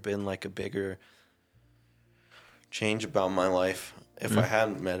there would have been like a bigger change about my life if I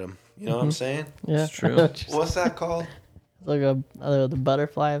hadn't met him. You know what I'm saying? Yeah, It's true. What's that called? like the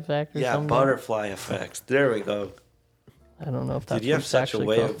butterfly effect or Yeah, something. butterfly effect. There we go. I don't know if that's Dude, you what have it's such a actually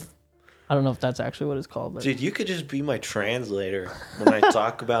way called. of... I don't know if that's actually what it's called, but Dude, you could just be my translator when I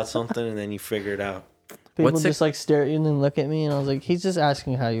talk about something and then you figure it out. people what's just like stare at you and then look at me, and I was like, he's just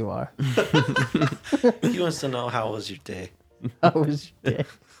asking how you are. He wants to know how was your day. How was your day?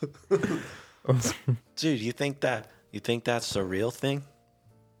 Dude, you think that's the real thing?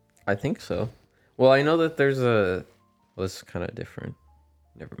 I think so. Well, I know that there's a... Well, it's kind of different.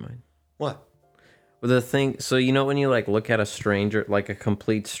 Never mind. What? Well, the thing... So, you know when you, like, look at a stranger, like a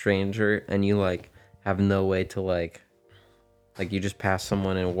complete stranger, and you, like, have no way to, like... Like, you just pass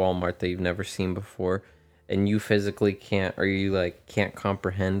someone in Walmart that you've never seen before, and you physically can't... Or you, like, can't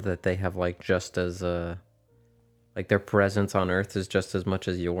comprehend that they have, like, just as... Like, their presence on Earth is just as much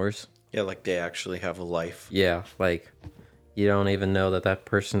as yours. Yeah, like they actually have a life. Yeah, like... You don't even know that that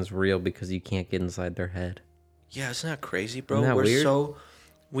person's real because you can't get inside their head. Yeah, isn't that crazy, bro? Isn't that We're weird? so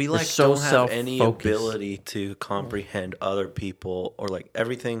we like so don't have any self-focused. ability to comprehend other people or like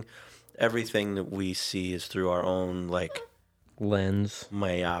everything that we see is through our own like Lens.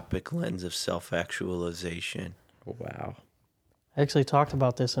 myopic lens of self-actualization. Wow. I actually talked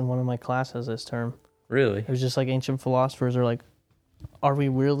about this in one of my classes this term. Really? It was just like ancient philosophers are like, are we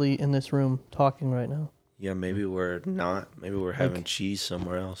really in this room talking right now? Yeah, maybe we're not. Maybe we're having cheese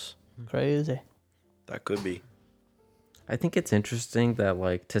somewhere else. Crazy. That could be. I think it's interesting that,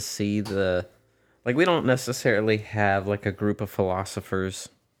 like, to see the... Like, we don't necessarily have, like, a group of philosophers.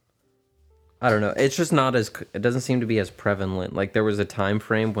 I don't know. It's just not as... It doesn't seem to be as prevalent. Like, there was a time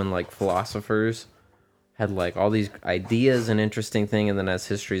frame when, like, philosophers had, like, all these ideas and interesting thing, and then as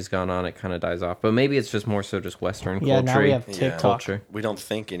history's gone on, it kind of dies off. But maybe it's just more so just Western Yeah, culture. now we have Yeah. TikTok. Culture. We don't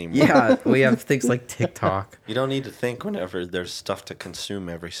think anymore. Yeah, we have things like TikTok. You don't need to think whenever there's stuff to consume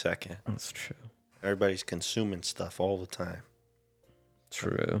every second. That's true. Everybody's consuming stuff all the time.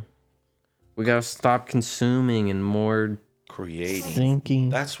 True. We gotta stop consuming and more... Creating. Thinking.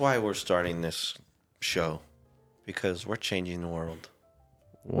 That's why we're starting this show. Because we're changing the world.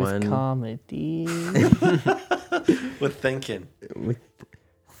 With comedy. With thinking. With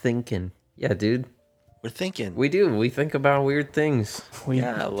thinking. Yeah, dude. We're thinking. We do. We think about weird things.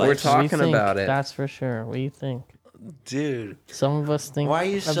 Yeah, We're life's- talking think, about it. That's for sure. What do you think? Dude, Some of us think why are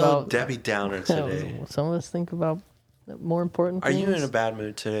you so about Debbie Downer today? Some of us think about more important Are things. you in a bad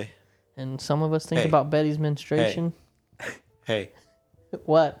mood today? And some of us think Hey. about Betty's menstruation. Hey,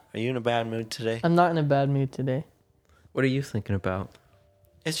 What? are you in a bad mood today? I'm not in a bad mood today. What are you thinking about?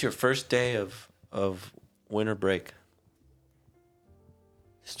 It's your first day of winter break.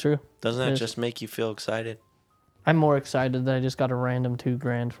 It's true. Doesn't that Yes. just make you feel excited? I'm more excited that I just got a random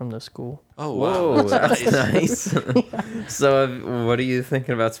 $2,000 from the school. Oh, wow. Whoa, that's nice. So, what are you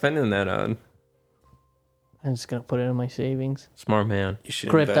thinking about spending that on? I'm just gonna put it in my savings. Smart man. You should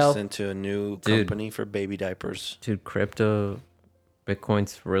Crypto. invest into a new Dude. company for baby diapers. Dude, crypto,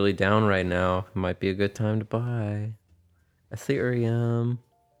 Bitcoin's really down right now. Might be a good time to buy. Ethereum.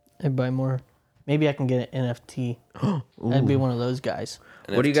 I'd buy more. Maybe I can get an NFT. I'd be one of those guys.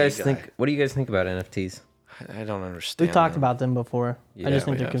 What do you NFT guys guy. think? What do you guys think about NFTs? I don't We understand. talked them. about them before. Yeah, I just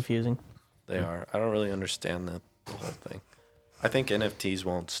think we they're have. confusing. They are. I don't really understand the whole thing. I think NFTs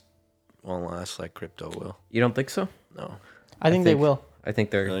won't last like crypto will. You don't think so? No. I think they will. I think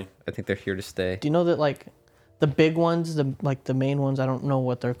they're. Really? I think they're here to stay. Do you know that like the big ones, the main ones, I don't know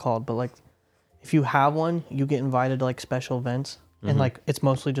what they're called, but like if you have one, you get invited to like special events. And like it's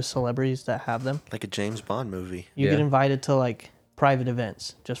mostly just celebrities that have them. Like a James Bond movie. You Yeah. get invited to like private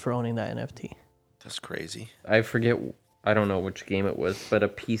events just for owning that NFT. That's crazy. I forget. I don't know which game it was, but a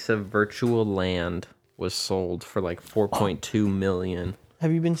piece of virtual land was sold for like 4.2 million.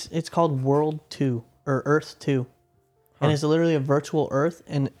 Have you been? It's called World 2 or Earth 2, and it's literally a virtual Earth,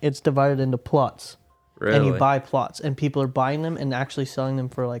 and it's divided into plots. and you Really? buy plots, and people are buying them and actually selling them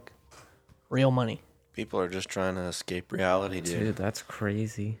for like real money. People are just trying to escape reality, dude. Dude, that's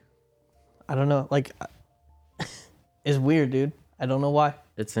crazy. I don't know, like it's weird, dude. I don't know why.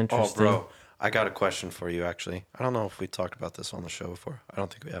 It's Oh, interesting. bro, I got a question for you. Actually, I don't know if we talked about this on the show before. I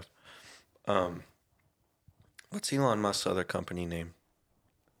don't think we have. What's Elon Musk's other company name?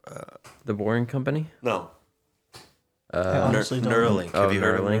 The Boring Company? No, I honestly don't know. Neuralink. Oh, Have you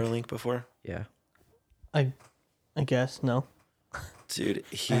heard of Neuralink? Neuralink before? Yeah. I guess no. Dude,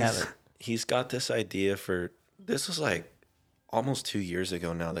 haven't. he's got this idea for this was like almost 2 years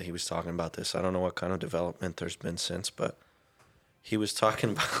ago now that he was talking about this. I don't know what kind of development there's been since, but he was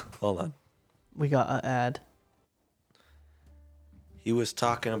talking about hold on. We got an ad. He was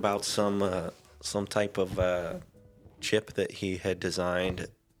talking about some type of chip that he had designed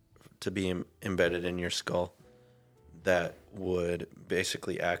to be embedded in your skull that would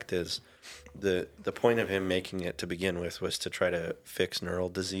basically act as the point of him making it to begin with was to try to fix neural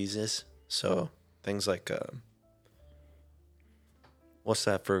diseases. So things like what's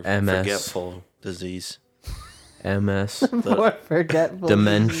that for MS. forgetful disease? MS, For forgetful.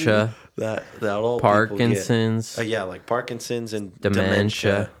 dementia, That all people get. Parkinson's. Yeah, like Parkinson's and Dementia.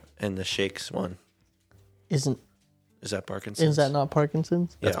 dementia and the shakes one. Isn't Is that Parkinson's? is that not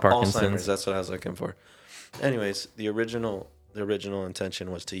Parkinson's? That's Yeah, Parkinson's. Alzheimer's. That's what I was looking for. Anyways, the original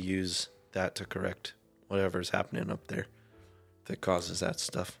intention was to use that to correct whatever's happening up there that causes that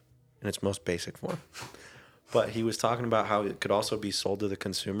stuff in its most basic form. But he was talking about how it could also be sold to the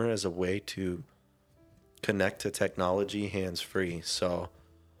consumer as a way to connect to technology hands-free. So,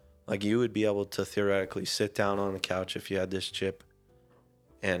 like, you would be able to theoretically sit down on the couch if you had this chip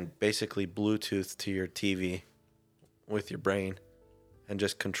and basically Bluetooth to your TV with your brain and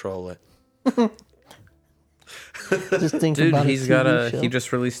just control it. Just think Dude, about he's a got TV a. show. He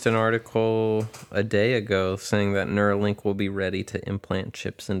just released an article a day ago saying that Neuralink will be ready to implant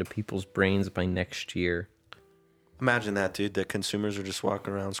chips into people's brains by next year. Imagine that, dude. That consumers are just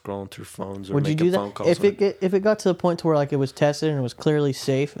walking around scrolling through phones or Would you making do phone that calls. if it got to the point to where like it was tested and it was clearly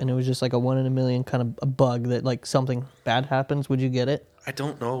safe and it was just like a 1 in a million kind of a bug that like something bad happens? Would you get it? I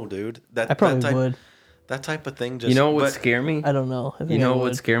don't know, dude. I probably would. That type of thing just. You know what would but scare me? I don't know. I think You know I what would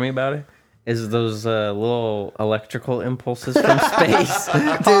would. scare me about it? Is those little electrical impulses from space.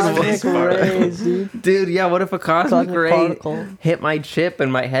 Cosmic rays, dude. Dude, yeah, what if a cosmic Cosmic ray particle. hit my chip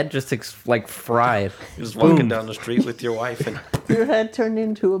and my head just like fried? You're just walking down the street with your wife and Your head turned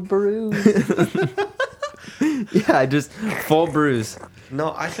into a bruise. Yeah, just full bruise.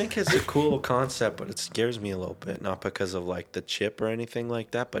 no, I think it's a cool concept, but it scares me a little bit. Not because of like the chip or anything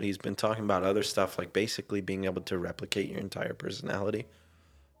like that, but he's been talking about other stuff like basically being able to replicate your entire personality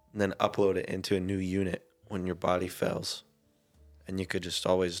and then upload it into a new unit when your body fails. And you could just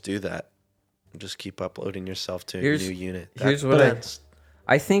always do that. And just keep uploading yourself to a Here's- new unit. here's what I- that's-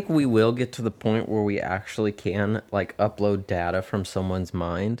 I think we will get to the point where we actually can like upload data from someone's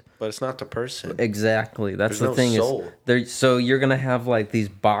mind. But it's not the person. Exactly. That's There's the no thing soul. is there. So you're gonna have like these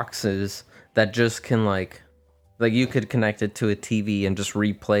boxes that just can like you could connect it to a TV and just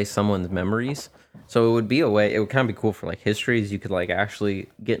replay someone's memories. So it would be a way. It would kind of be cool for like histories. You could like actually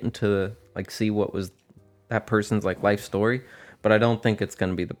get into like see what was that person's like life story. But I don't think it's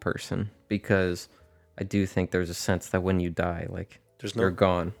gonna be the person because I do think there's a sense that when you die, like There's you're no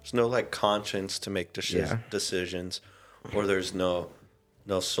gone. There's no like conscience to make Yeah. decisions, or there's no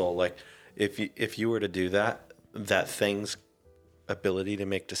soul. Like if you were to do that, that thing's ability to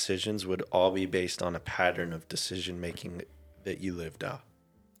make decisions would all be based on a pattern of decision making that you lived out.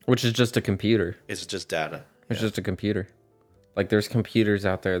 Which is just a computer. It's just data. It's just a computer. Like there's computers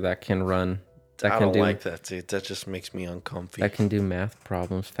out there that can run that I can don't do like that, dude. That just makes me uncomfy. that can do math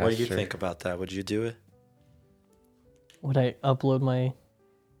problems faster. What do you think about that? Would you do it? Would I upload my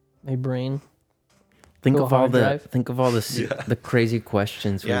brain? Think to a of all hard the drive? the crazy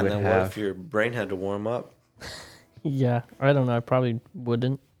questions Yeah. we And would then what have. if your brain had to warm up? Yeah, I don't know. I probably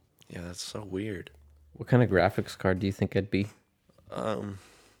wouldn't. Yeah, that's so weird. What kind of graphics card do you think it'd be?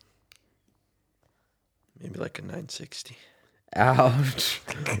 Maybe like a 960. Ouch!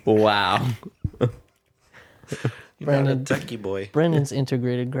 Wow. You're Brandon- not a techie boy. Brandon's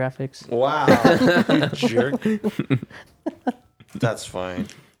integrated graphics. Wow, you jerk. That's fine.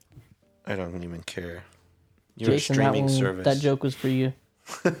 I don't even care. You're Jason, a streaming service. that joke was for you.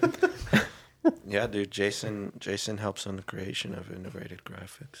 Yeah, dude. Jason helps on the creation of integrated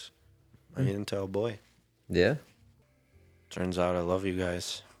graphics. I didn't tell boy. Yeah. Turns out I love you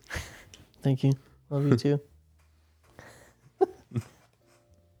guys. Thank you. Love you too.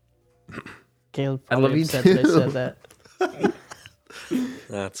 Caleb, I love probably you upset too. that I said that.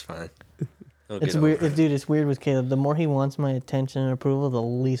 That's fine. He'll It's get weird, over it. dude. It's weird with Caleb. The more he wants my attention and approval, the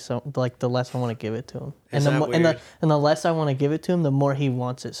less I want to give it to him. Is And that and weird? the less I want to give it to him, the more he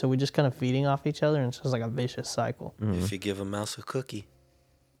wants it. So we just kind of feeding off each other, and it's just like a vicious cycle. If you give a mouse a cookie.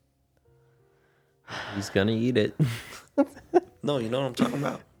 He's gonna eat it. No, you know what I'm talking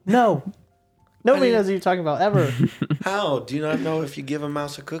about. No, nobody mean- knows what you're talking about ever. How? Do you not know if you give a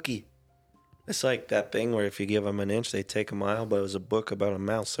mouse a cookie? It's like that thing where if you give them an inch, they take a mile, but it was a book about a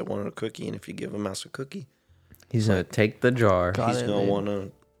mouse that wanted a cookie, and if you give a mouse a cookie, He's gonna take the jar. Got he's it, going to dude.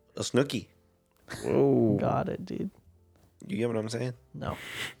 want a snookie. Whoa. Got it, dude. You get what I'm saying? No.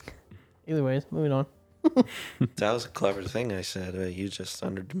 Either ways, moving on. That was a clever thing I said. You just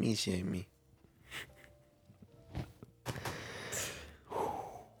underdepreciate me.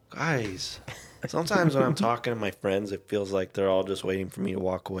 Guys, sometimes when I'm talking to my friends, it feels like they're all just waiting for me to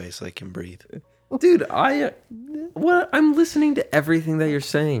walk away so they can breathe. Dude, I'm listening to everything that you're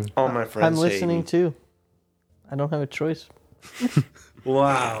saying. All my friends I'm hate listening me. too. I don't have a choice.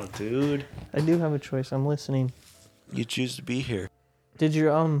 Wow, dude. I do have a choice. I'm listening. You choose to be here. Did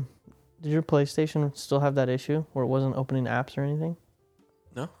your PlayStation still have that issue where it wasn't opening apps or anything?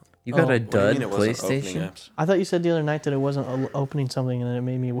 No? You got Oh. a What do you dud mean it wasn't opening PlayStation? apps? I thought you said the other night that it wasn't opening something, and then it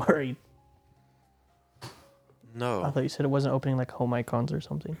made me worried. I No. thought you said it wasn't opening like home icons or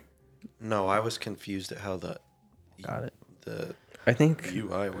something. No, I was confused at how Got it. the I think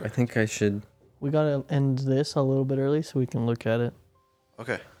UI I worked. think I should. We gotta end this a little bit early so we can look at it.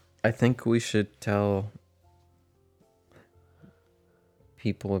 Okay. I think we should tell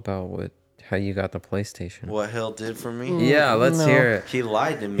people about how you got the PlayStation. What Hill did for me? Yeah, let's No. hear it. He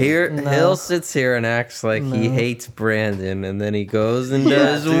lied to me. Here, No. Hill sits here and acts like he No. hates Brandon, and then he goes and Yeah,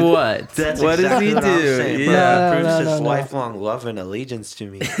 does dude, what? That's What exactly does he what I'm do? saying, bro. Yeah. It proves No, his no, no. lifelong love and allegiance to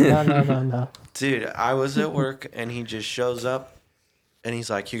me. No. Dude, I was at work and he just shows up and he's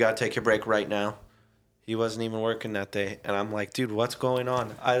like, "You gotta take your break right now." He wasn't even working that day, and I'm like, "Dude, what's going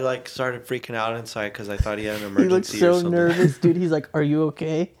on?" I like started freaking out inside because I thought he had an He emergency looked or so something. nervous, dude. He's like, "Are you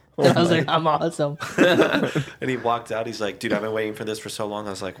okay?" And I was like, "I'm awesome." And he walked out. He's like, "Dude, I've been waiting for this for so long." I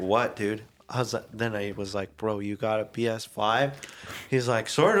was like, "What, dude?" Then I was like, "Bro, you got a PS5?" He's like,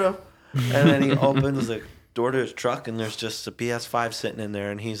 "Sort of." And then he opens the door to his truck, and there's just a PS5 sitting in there,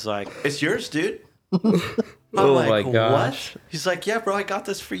 and he's like, "It's yours, dude." I'm Oh like, my gosh. "What?" He's like, "Yeah, bro, I got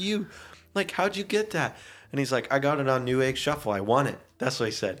this for you." Like, how'd you get that? And he's like, "I got it on Newegg Shuffle. I won it." That's what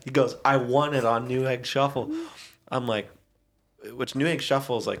he said. He goes, "I won it on Newegg Shuffle." I'm like, which Newegg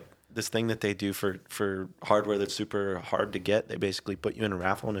Shuffle is like this thing that they do for hardware that's super hard to get. They basically put you in a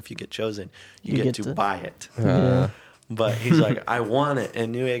raffle, and if you get chosen, you get to buy it. Yeah. But he's like, "I won it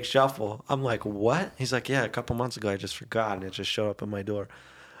in Newegg Shuffle." I'm like, "What?" He's like, "Yeah, a couple months ago I just forgot, and it just showed up in my door."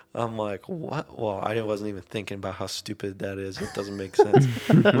 I'm like, "What?" Well, I wasn't even thinking about how stupid that is. It doesn't make sense.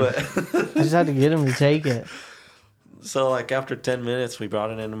 But I just had to get him to take it. so like after 10 minutes, we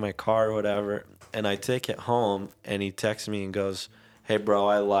brought it into my car or whatever, and I take it home, and he texts me and goes, "Hey, bro,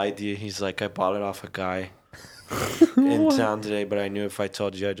 I lied to you." He's like, "I bought it off a guy in town today, but I knew if I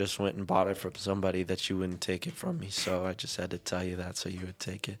told you I just went and bought it from somebody that you wouldn't take it from me, so I just had to tell you that so you would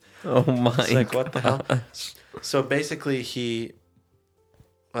take it." Oh my! It's like, what the hell? So basically, he...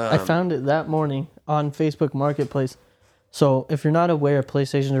 I found it that morning on Facebook Marketplace. So if you're not aware,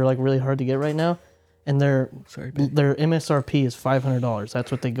 PlayStations are like really hard to get right now, and their MSRP is $500. That's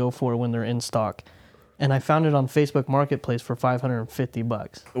what they go for when they're in stock. And I found it on Facebook Marketplace for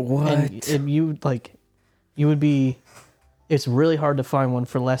 $550. What? And if you would be. It's really hard to find one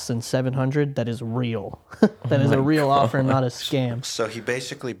for less than $700 that is real. That is a real offer and not a scam. So he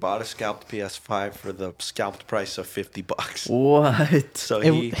basically bought a scalped PS5 for the scalped price of $50. What? So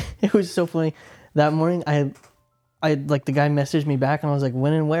he... It was so funny. That morning, I like the guy messaged me back, and I was like,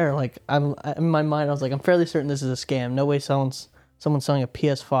 "When and where?" Like I'm in my mind, I was like, "I'm fairly certain this is a scam. No way someone's selling a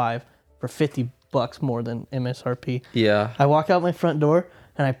PS5 for $50 more than MSRP." Yeah. I walk out my front door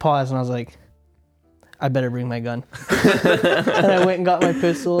and I paused, and I was like, "I better bring my gun." And I went and got my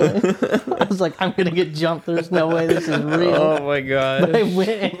pistol. I was like, "I'm gonna get jumped. There's no way this is real." Oh my But I god. went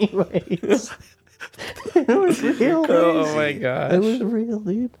anyways. It was real. Oh my It gosh. was real,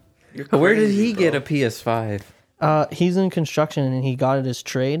 dude. You're Where did crazy, he get bro. a PS5? He's in construction and he got it as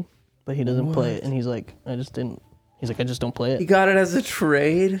trade, but he doesn't play it. And he's like, I just don't play He it. got it as a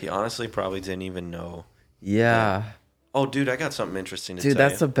trade. He honestly probably didn't even know. Yeah. Oh, dude, I got something interesting to Dude, tell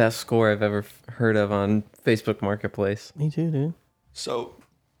that's you. the best score I've ever heard of on Facebook Marketplace. Me too, dude. So,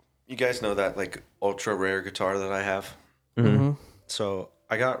 you guys know that like ultra rare guitar that I have. Mm-hmm. So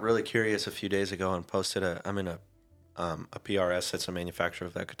I got really curious a few days ago and posted I'm in a PRS. That's a manufacturer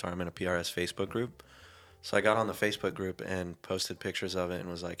of that guitar. I'm in a PRS Facebook group. So I got on the Facebook group and posted pictures of it and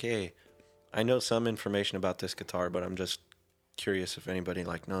was like, "Hey, I know some information about this guitar, but I'm just curious if anybody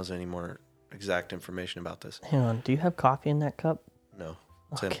like knows any more exact information about this. Hang on. Do you have coffee in that cup? No,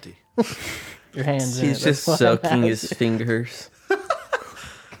 it's empty. Your hands in it. He's just That's why I'm soaking his asking. fingers.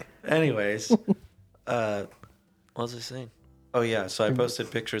 Anyways, what was I saying? Oh yeah, so I posted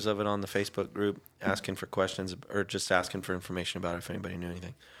pictures of it on the Facebook group, asking for questions or just asking for information about it if anybody knew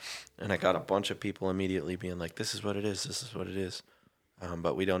anything. And I got a bunch of people immediately being like, "This is what it is. This is what it is."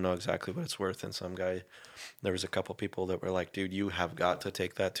 But we don't know exactly what it's worth. And there was a couple people that were like, "Dude, you have got to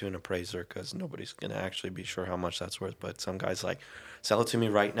take that to an appraiser because nobody's gonna actually be sure how much that's worth." But some guy's like, "Sell it to me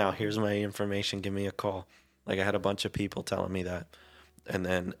right now. Here's my information. Give me a call." Like I had a bunch of people telling me that. And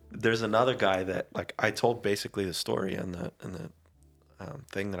then there's another guy that like I told basically the story in the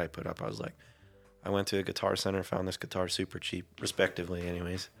thing that I put up. I was like, I went to a Guitar Center, found this guitar super cheap, respectively,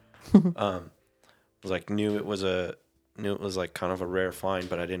 anyways. Was like knew it was like kind of a rare find,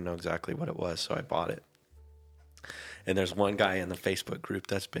 but I didn't know exactly what it was, so I bought it. And there's one guy in the Facebook group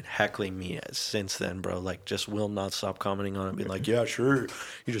that's been heckling me since then, bro. Like, just will not stop commenting on it, being like, "Yeah, sure,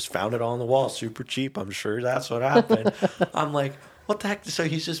 you just found it on the wall, super cheap. I'm sure that's what happened." I'm like, what the heck? So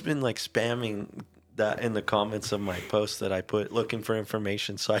he's just been like spamming that in the comments of my post that I put looking for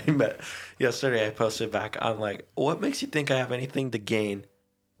information. So yesterday I posted back. I'm like, what makes you think I have anything to gain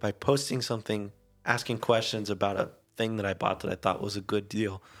by posting something, asking questions about a thing that I bought that I thought was a good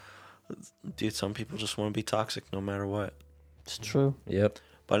deal? Dude, some people just want to be toxic no matter what. It's true. Yep.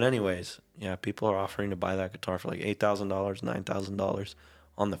 But anyways, yeah, people are offering to buy that guitar for like $8,000, $9,000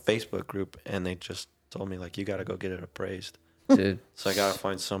 on the Facebook group, and they just told me like, you got to go get it appraised. Dude, So I gotta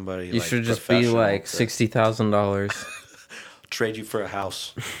find somebody. you like, should just be professional like to $60,000. trade you for a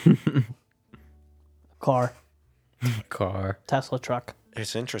house. Car. Car. Tesla truck.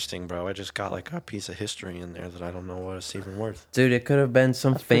 It's interesting, bro. I just got like a piece of history in there that I don't know what it's even worth. Dude, it could have been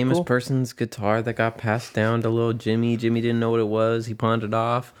some That's pretty famous cool. person's guitar that got passed down to little Jimmy. Jimmy didn't know what it was. He pawned it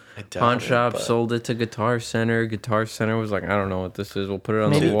off. I doubt Pawn it, shop but- sold it to Guitar Center. Guitar Center was like, I don't know what this is. We'll put it on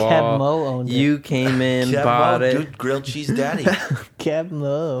Maybe the wall. Kev Mo owned it. You came in, Yeah, bought well, it. dude, grilled cheese daddy. Kev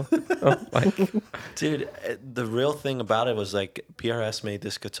Mo. Oh my. Dude, the real thing about it was like PRS made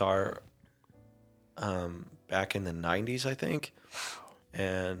this guitar back in the 90s, I think.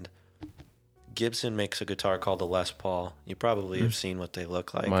 And Gibson makes a guitar called the Les Paul. You probably have seen what they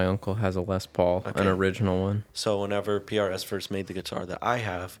look like. My uncle has a Les Paul, Okay. an original one. So whenever PRS first made the guitar that I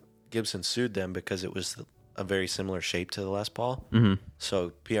have, Gibson sued them because it was a very similar shape to the Les Paul. Mm-hmm.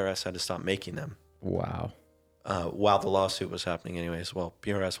 So PRS had to stop making them Wow. while the lawsuit was happening anyways. Well,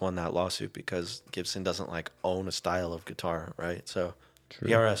 PRS won that lawsuit because Gibson doesn't like own a style of guitar, right? So True.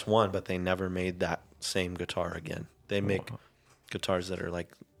 PRS won, but they never made that same guitar again. They make guitars that are like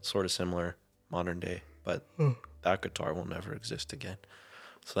sort of similar modern day, but that guitar will never exist again.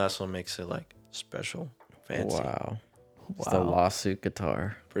 So that's what makes it like special, fancy. Wow. It's the lawsuit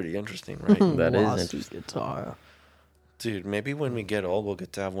guitar. Pretty interesting, right? That is Lawsuit interesting. guitar. Dude, maybe when we get old, we'll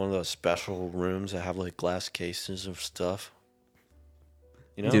get to have one of those special rooms that have like glass cases of stuff.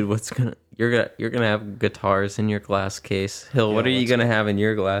 You know? Dude, you're gonna have guitars in your glass case. Hill, what Yeah, are you what's gonna have in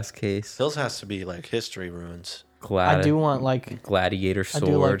your glass case? Hills has to be like history ruins. I do want like gladiator I sword.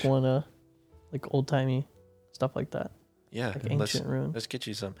 do like one like old timey stuff like that. Yeah, Like ancient ruins. let's get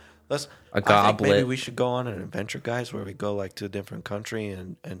you some. A I think goblet. maybe we should go on an adventure, guys, where we go like to a different country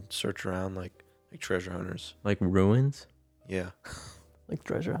and search around like treasure hunters. Like ruins. Yeah. Like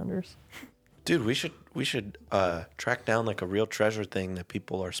treasure hunters. Dude, we should track down like a real treasure thing that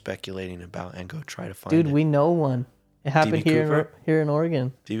people are speculating about and go try to find Dude, it. we know one. It happened DB Cooper? here in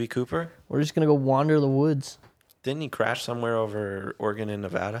Oregon. DB Cooper? We're just gonna go wander the woods. Didn't he crash somewhere over Oregon and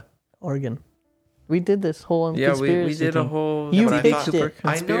Nevada? Oregon. We did this whole Yeah, we conspiracy did a thing. whole. You but I pitched thought- it.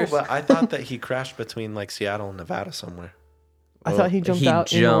 I know, conspiracy. but I thought that he crashed between like Seattle and Nevada somewhere. I thought he jumped he out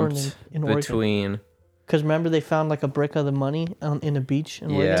jumped in Oregon. between. Because remember they found like a brick of the money in a beach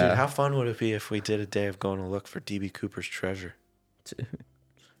in Oregon? Yeah. Dude, how fun would it be if we did a day of going to look for DB Cooper's treasure?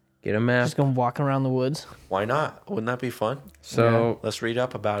 Get a map. Just going walking around the woods. Why not? Wouldn't that be fun? So Let's read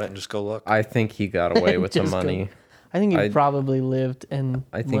up about it and just go look. I think he got away with the Just go. money. I think he I- probably lived and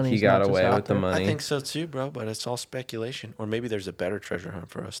I think he money's got not just away out with the there. money. I think so too, bro, but it's all speculation. Or maybe there's a better treasure hunt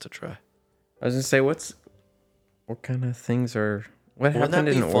for us to try. I was gonna say, what kind of things are? What Wouldn't that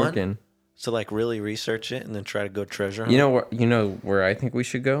happened in be fun? Oregon? So like really research it and then try to go treasure hunt. You know where I think we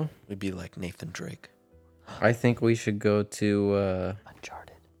should go. We'd be like Nathan Drake. I think we should go to.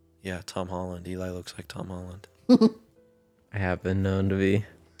 Uncharted. Yeah, Tom Holland. Eli looks like Tom Holland. I have been known to be.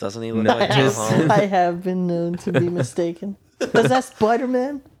 Doesn't he look No, like Tom just- Holland? I have been known to be mistaken. Was that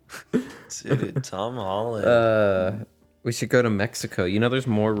Spider-Man? Dude, Tom Holland. We should go to Mexico. You know, there's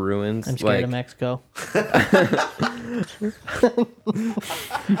more ruins. I'm scared like, of Mexico.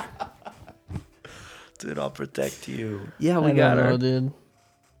 Dude, I'll protect you. Yeah, I we don't got know, her. dude.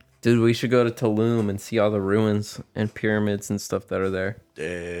 We should go to Tulum and see all the ruins and pyramids and stuff that are there.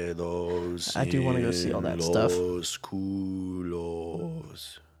 I do wanna go see all that stuff.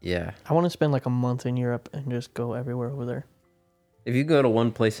 Culos. Yeah. I want to spend like a month in Europe and just go everywhere over there. If you go to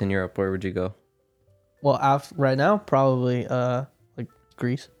one place in Europe, where would you go? Well, right now, probably like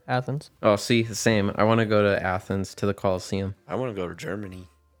Greece, Athens. Oh, see, the same. I want to go to Athens to the Colosseum. I want to go to Germany.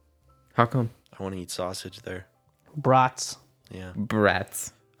 How come? I want to eat sausage there. Brats. Yeah.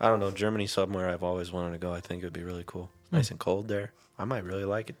 Brats. I don't know. Germany's somewhere I've always wanted to go. I think it would be really cool. Nice and cold there. I might really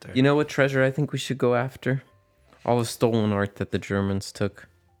like it there. You know what treasure I think we should go after? All the stolen art that the Germans took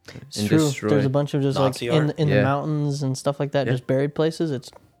It's and true. destroyed. There's a bunch of just Nazi like art? in the Yeah. mountains and stuff like that, Yeah. just buried places.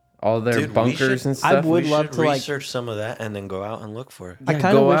 It's All their Dude, we bunkers should- and I stuff. would we love should to, like- research some of that and then go out and look for it. I Yeah,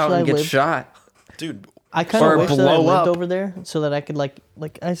 kinda go wish out that and I get lived- shot. Dude, I kind Or of wish that I blow lived up. over there so that I could like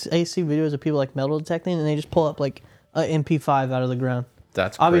I see videos of people like metal detecting and they just pull up like a MP5 out of the ground.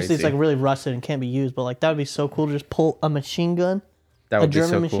 That's Obviously, crazy. it's like really rusted and can't be used, but like that would be so cool to just pull a machine gun, that a would be German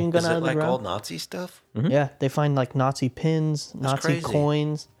so machine cool. gun is out it of the like ground. old Nazi stuff? Yeah, they find like Nazi pins, Nazi crazy.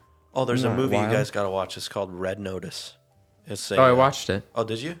 coins. Oh, there's a Not movie wild. you guys got to watch. It's called Red Notice. It's a, Oh, I watched it. Oh,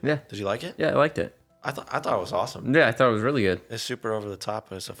 did you? Yeah. Did you like it? Yeah, I liked it. I thought it was awesome. Yeah, I thought it was really good. It's super over the top,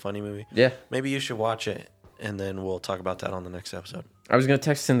 but it's a funny movie. Yeah. Maybe you should watch it, and then we'll talk about that on the next episode. I was gonna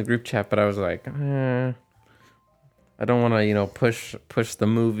text in the group chat, but I was like, I don't want to, push the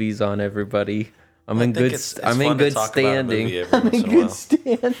movies on everybody. I'm I in think good. it's I'm in fun to good talk about a movie standing. every once in a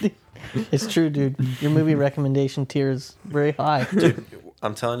Good while. standing. It's true, dude. Your movie recommendation tier is very high. Dude,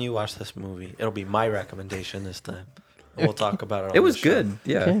 I'm telling you, watch this movie. It'll be my recommendation this time. And we'll talk about it. On It was the show. good.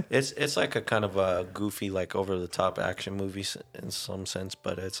 Yeah. Okay. It's like a kind of a goofy, like over the top action movie in some sense,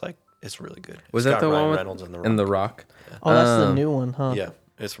 but it's really good. Was It's that got the Ryan one with Reynolds and the Rock. and the Rock? Oh, that's the Um, new one, huh? Yeah,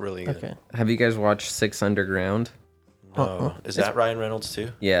 it's really good. Okay. Have you guys watched Six Underground? No, is that Ryan Reynolds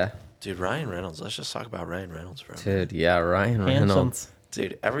too? Yeah, Dude, Ryan Reynolds. Let's just talk about Ryan Reynolds for a minute. dude. Yeah, Ryan Reynolds.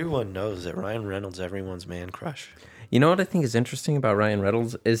 Dude, everyone knows that Ryan Reynolds everyone's man crush. You know what I think is interesting about Ryan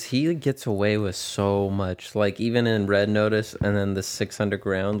Reynolds is he gets away with so much. Like even in Red Notice and then the Six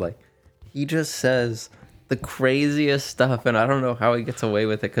Underground, like he just says the craziest stuff, and I don't know how he gets away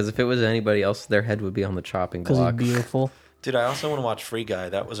with it. Because if it was anybody else, their head would be on the chopping Because he's block. beautiful. Dude, I also want to watch Free Guy.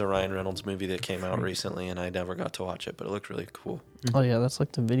 That was a Ryan Reynolds movie that came out recently, and I never got to watch it, but it looked really cool. Oh yeah, that's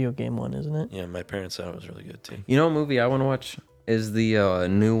like the video game one, isn't it? Yeah, my parents said it was really good too. You know, what movie I want to watch is the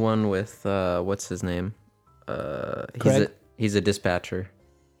new one with what's his name? Craig? He's a dispatcher.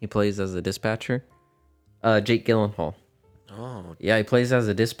 He plays as a dispatcher. Jake Gyllenhaal. Oh, Yeah, he plays as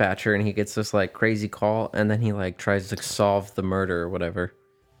a dispatcher, and he gets this like crazy call, and then he like tries to solve the murder or whatever.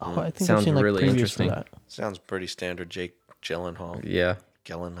 Oh, I think Sounds I've seen like really previews interesting. for that. sounds pretty standard. Jake Gyllenhaal. Yeah,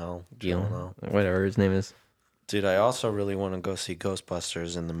 Gyllenhaal. whatever his name is. Dude, I also really want to go see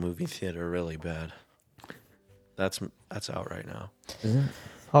Ghostbusters in the movie theater really bad. That's out right now.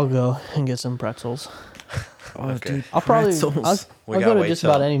 I'll go and get some pretzels. Oh, Okay. dude, I'll probably pretzels. I'll go to just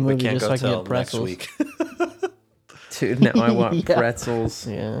about any we movie can't just go so I can till get pretzels. next week. Dude, now I want Yeah. pretzels.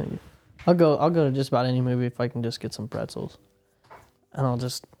 Yeah, I'll go to just about any movie if I can just get some pretzels, and I'll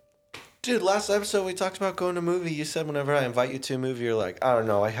just Dude, last episode we talked about going to a movie. You said whenever I invite you to a movie, you're like, I don't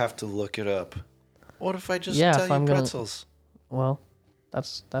know, I have to look it up. What if I just Yeah, tell if you I'm gonna- pretzels? well,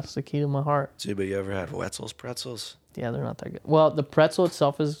 that's the key to my heart. Dude, but you ever had Wetzel's pretzels? Yeah, they're not that good. Well, the pretzel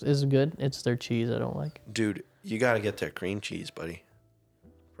itself is good. It's their cheese I don't like. Dude, you got to get their cream cheese, buddy.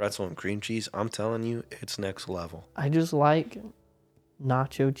 Pretzel and cream cheese, I'm telling you, it's next level. I just like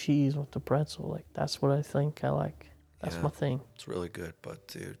nacho cheese with the pretzel. Like that's what I think I like. That's Yeah. my thing. It's really good, but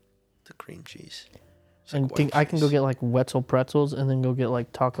dude, the cream cheese. It's And like think white I can go cheese. get like Wetzel pretzels and then go get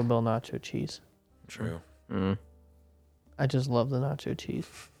like Taco Bell nacho cheese. True. Mm. I just love the nacho cheese.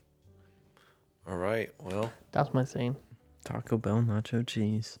 All right, well, That's my thing. Taco Bell nacho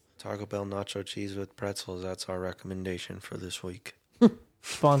cheese. Taco Bell nacho cheese with pretzels, that's our recommendation for this week.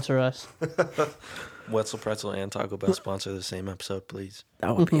 Sponsor us. Wetzel Pretzel and Taco Bell sponsor the same episode, please.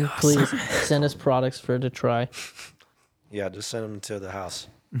 That would be awesome. Please send us products for to try. Yeah, just send them to the house.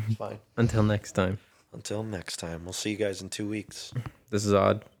 It's fine. Until next time. Until next time, we'll see you guys in 2 weeks. This is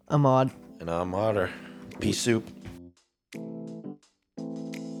Odd. I'm odd. And I'm Otter. Peace soup.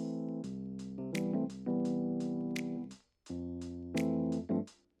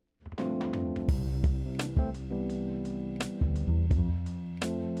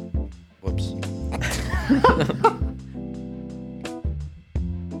 Whoops.